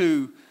wanted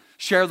to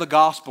share the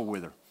gospel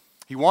with her.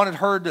 He wanted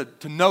her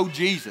to know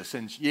Jesus.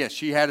 And yes,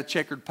 she had a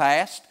checkered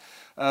past.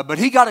 But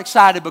he got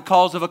excited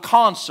because of a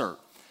concert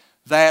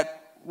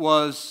that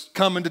was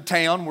coming to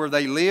town where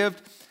they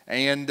lived.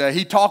 And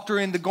he talked her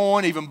into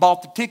going, even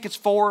bought the tickets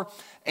for her.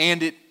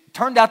 And it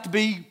turned out to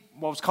be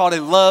what was called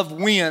a Love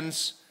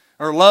Wins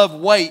or Love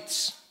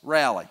Waits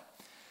rally.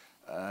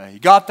 He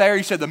got there.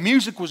 He said the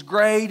music was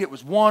great. It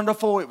was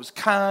wonderful. It was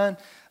kind.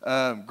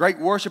 Great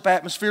worship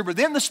atmosphere. But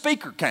then the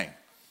speaker came.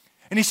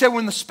 And he said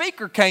when the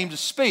speaker came to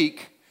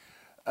speak,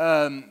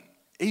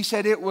 he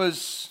said it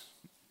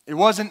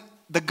wasn't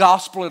the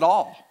gospel at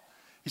all.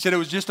 He said it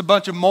was just a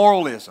bunch of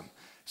moralism.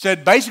 He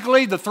said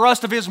basically the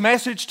thrust of his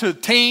message to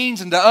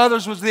teens and to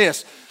others was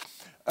this.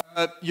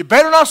 You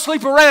better not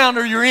sleep around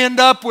or you end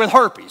up with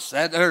herpes.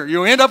 Or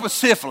you'll end up with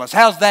syphilis.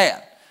 How's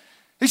that?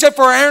 He said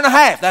for an hour and a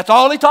half, that's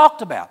all he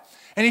talked about.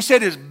 And he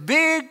said his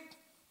big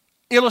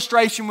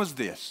illustration was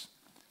this.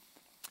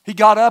 He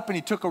got up and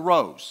he took a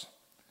rose.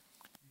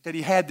 He said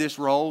he had this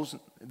rose.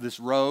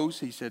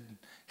 He said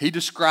he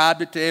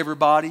described it to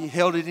everybody. He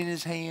held it in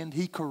his hand.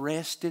 He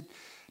caressed it.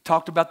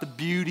 Talked about the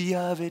beauty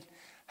of it,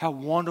 how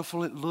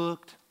wonderful it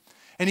looked.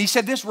 And he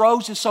said this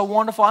rose is so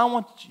wonderful, I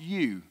want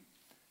you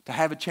to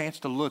have a chance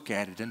to look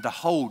at it and to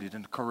hold it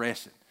and to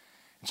caress it.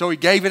 And so he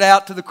gave it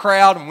out to the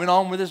crowd and went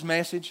on with his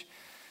message.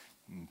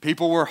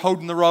 People were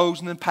holding the rose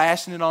and then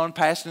passing it on.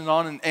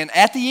 And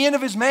at the end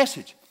of his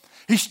message,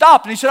 he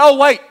stopped and he said, oh,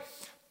 wait,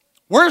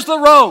 where's the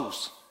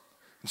rose?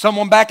 And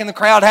someone back in the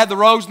crowd had the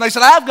rose and they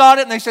said, I've got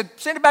it. And they said,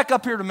 send it back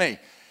up here to me.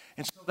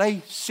 And so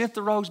they sent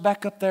the rose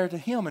back up there to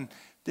him. And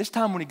this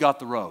time when he got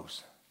the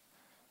rose,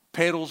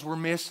 petals were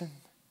missing.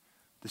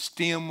 The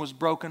stem was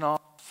broken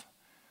off.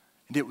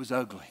 And it was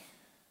ugly.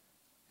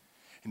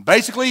 And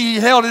basically he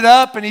held it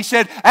up and he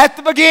said, at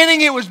the beginning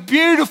it was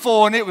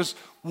beautiful and it was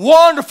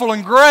wonderful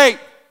and great.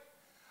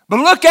 But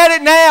look at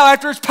it now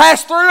after it's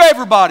passed through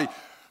everybody.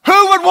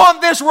 Who would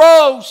want this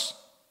rose?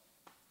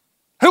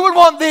 Who would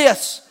want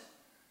this?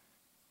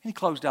 And he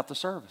closed out the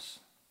service.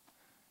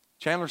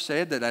 Chandler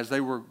said that as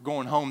they were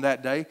going home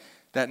that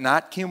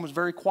night, Kim was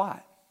very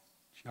quiet.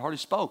 She hardly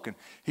spoke. And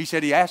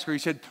he asked her, he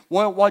said,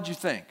 well, what'd you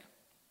think?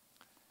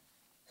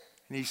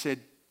 And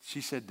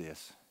she said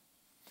this,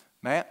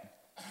 Matt,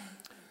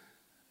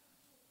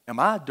 am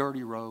I a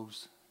dirty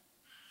rose?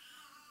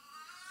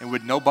 And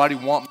would nobody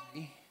want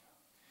me?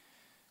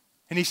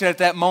 And he said at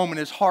that moment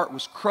his heart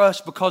was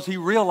crushed because he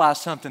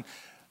realized something.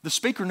 The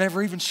speaker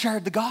never even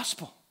shared the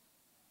gospel.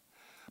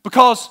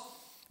 Because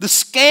the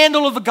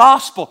scandal of the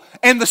gospel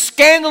and the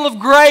scandal of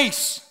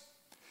grace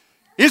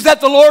is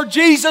that the Lord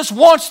Jesus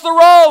wants the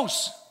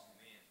rose.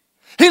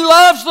 He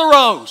loves the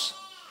rose.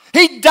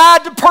 He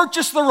died to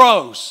purchase the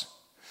rose.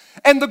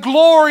 And the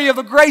glory of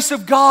the grace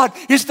of God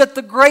is that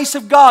the grace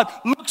of God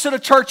looks at a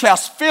church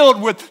house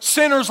filled with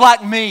sinners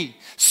like me,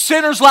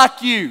 sinners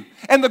like you.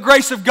 And the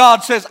grace of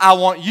God says, I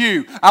want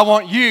you, I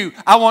want you,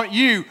 I want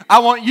you, I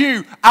want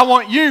you, I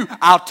want you.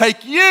 I'll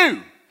take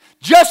you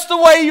just the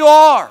way you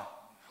are,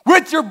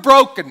 with your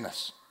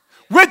brokenness,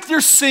 with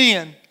your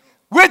sin,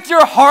 with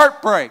your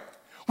heartbreak,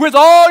 with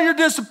all your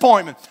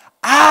disappointment.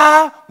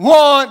 I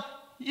want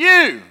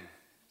you.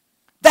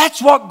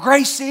 That's what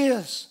grace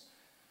is.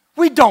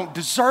 We don't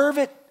deserve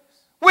it.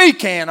 We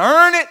can't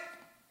earn it.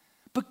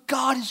 But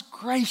God is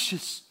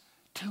gracious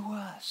to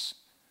us.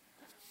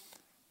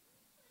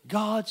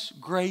 God's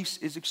grace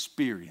is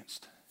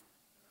experienced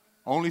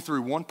only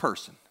through one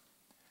person.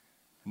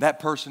 And that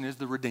person is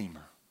the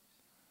Redeemer,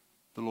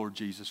 the Lord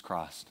Jesus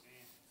Christ.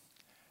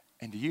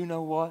 And do you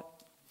know what?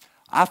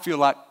 I feel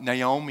like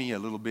Naomi a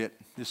little bit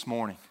this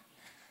morning.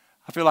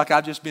 I feel like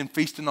I've just been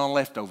feasting on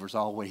leftovers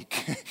all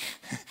week.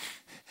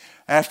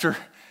 After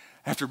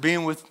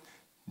being with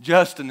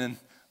Justin and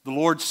the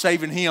Lord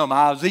saving him,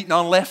 I was eating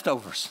on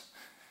leftovers.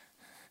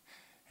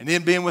 And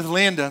then being with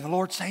Linda and the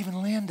Lord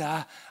saving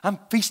Linda, I'm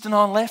feasting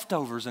on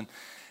leftovers.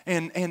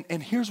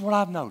 And here's what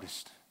I've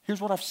noticed.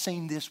 Here's what I've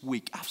seen this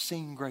week. I've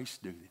seen grace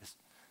do this.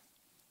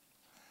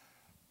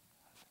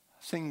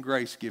 I've seen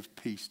grace give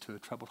peace to a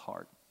troubled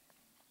heart.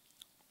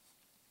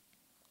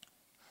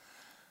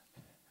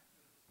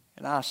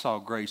 And I saw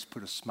grace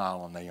put a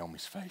smile on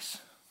Naomi's face.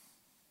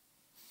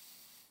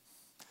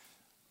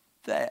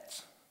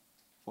 That's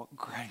what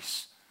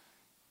grace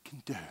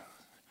can do.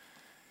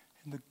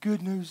 And the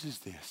good news is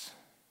this.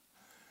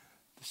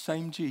 The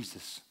same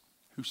Jesus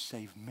who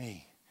saved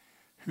me,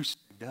 who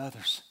saved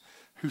others,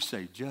 who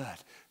saved Judd,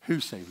 who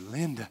saved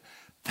Linda,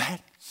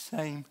 that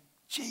same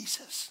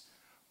Jesus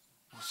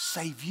will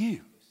save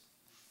you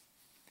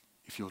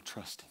if you'll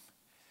trust him.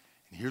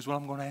 And here's what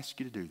I'm going to ask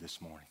you to do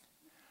this morning.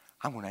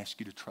 I'm going to ask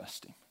you to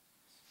trust him.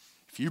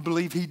 If you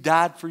believe he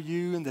died for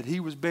you and that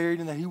he was buried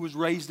and that he was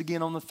raised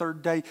again on the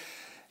third day,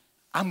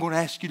 I'm going to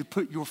ask you to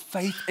put your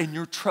faith and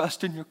your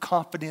trust and your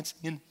confidence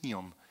in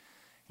him.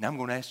 And I'm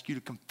going to ask you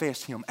to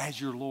confess him as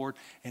your Lord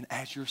and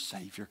as your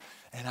Savior.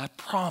 And I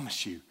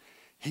promise you,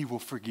 he will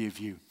forgive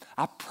you.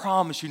 I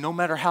promise you, no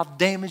matter how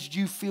damaged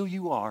you feel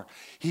you are,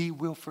 he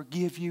will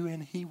forgive you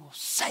and he will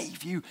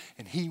save you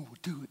and he will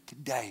do it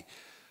today.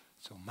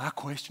 So my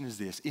question is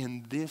this.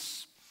 In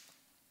this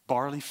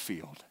barley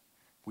field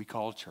we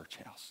call church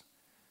house,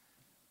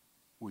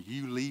 will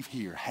you leave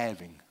here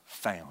having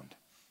found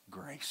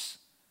grace?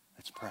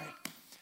 Let's pray.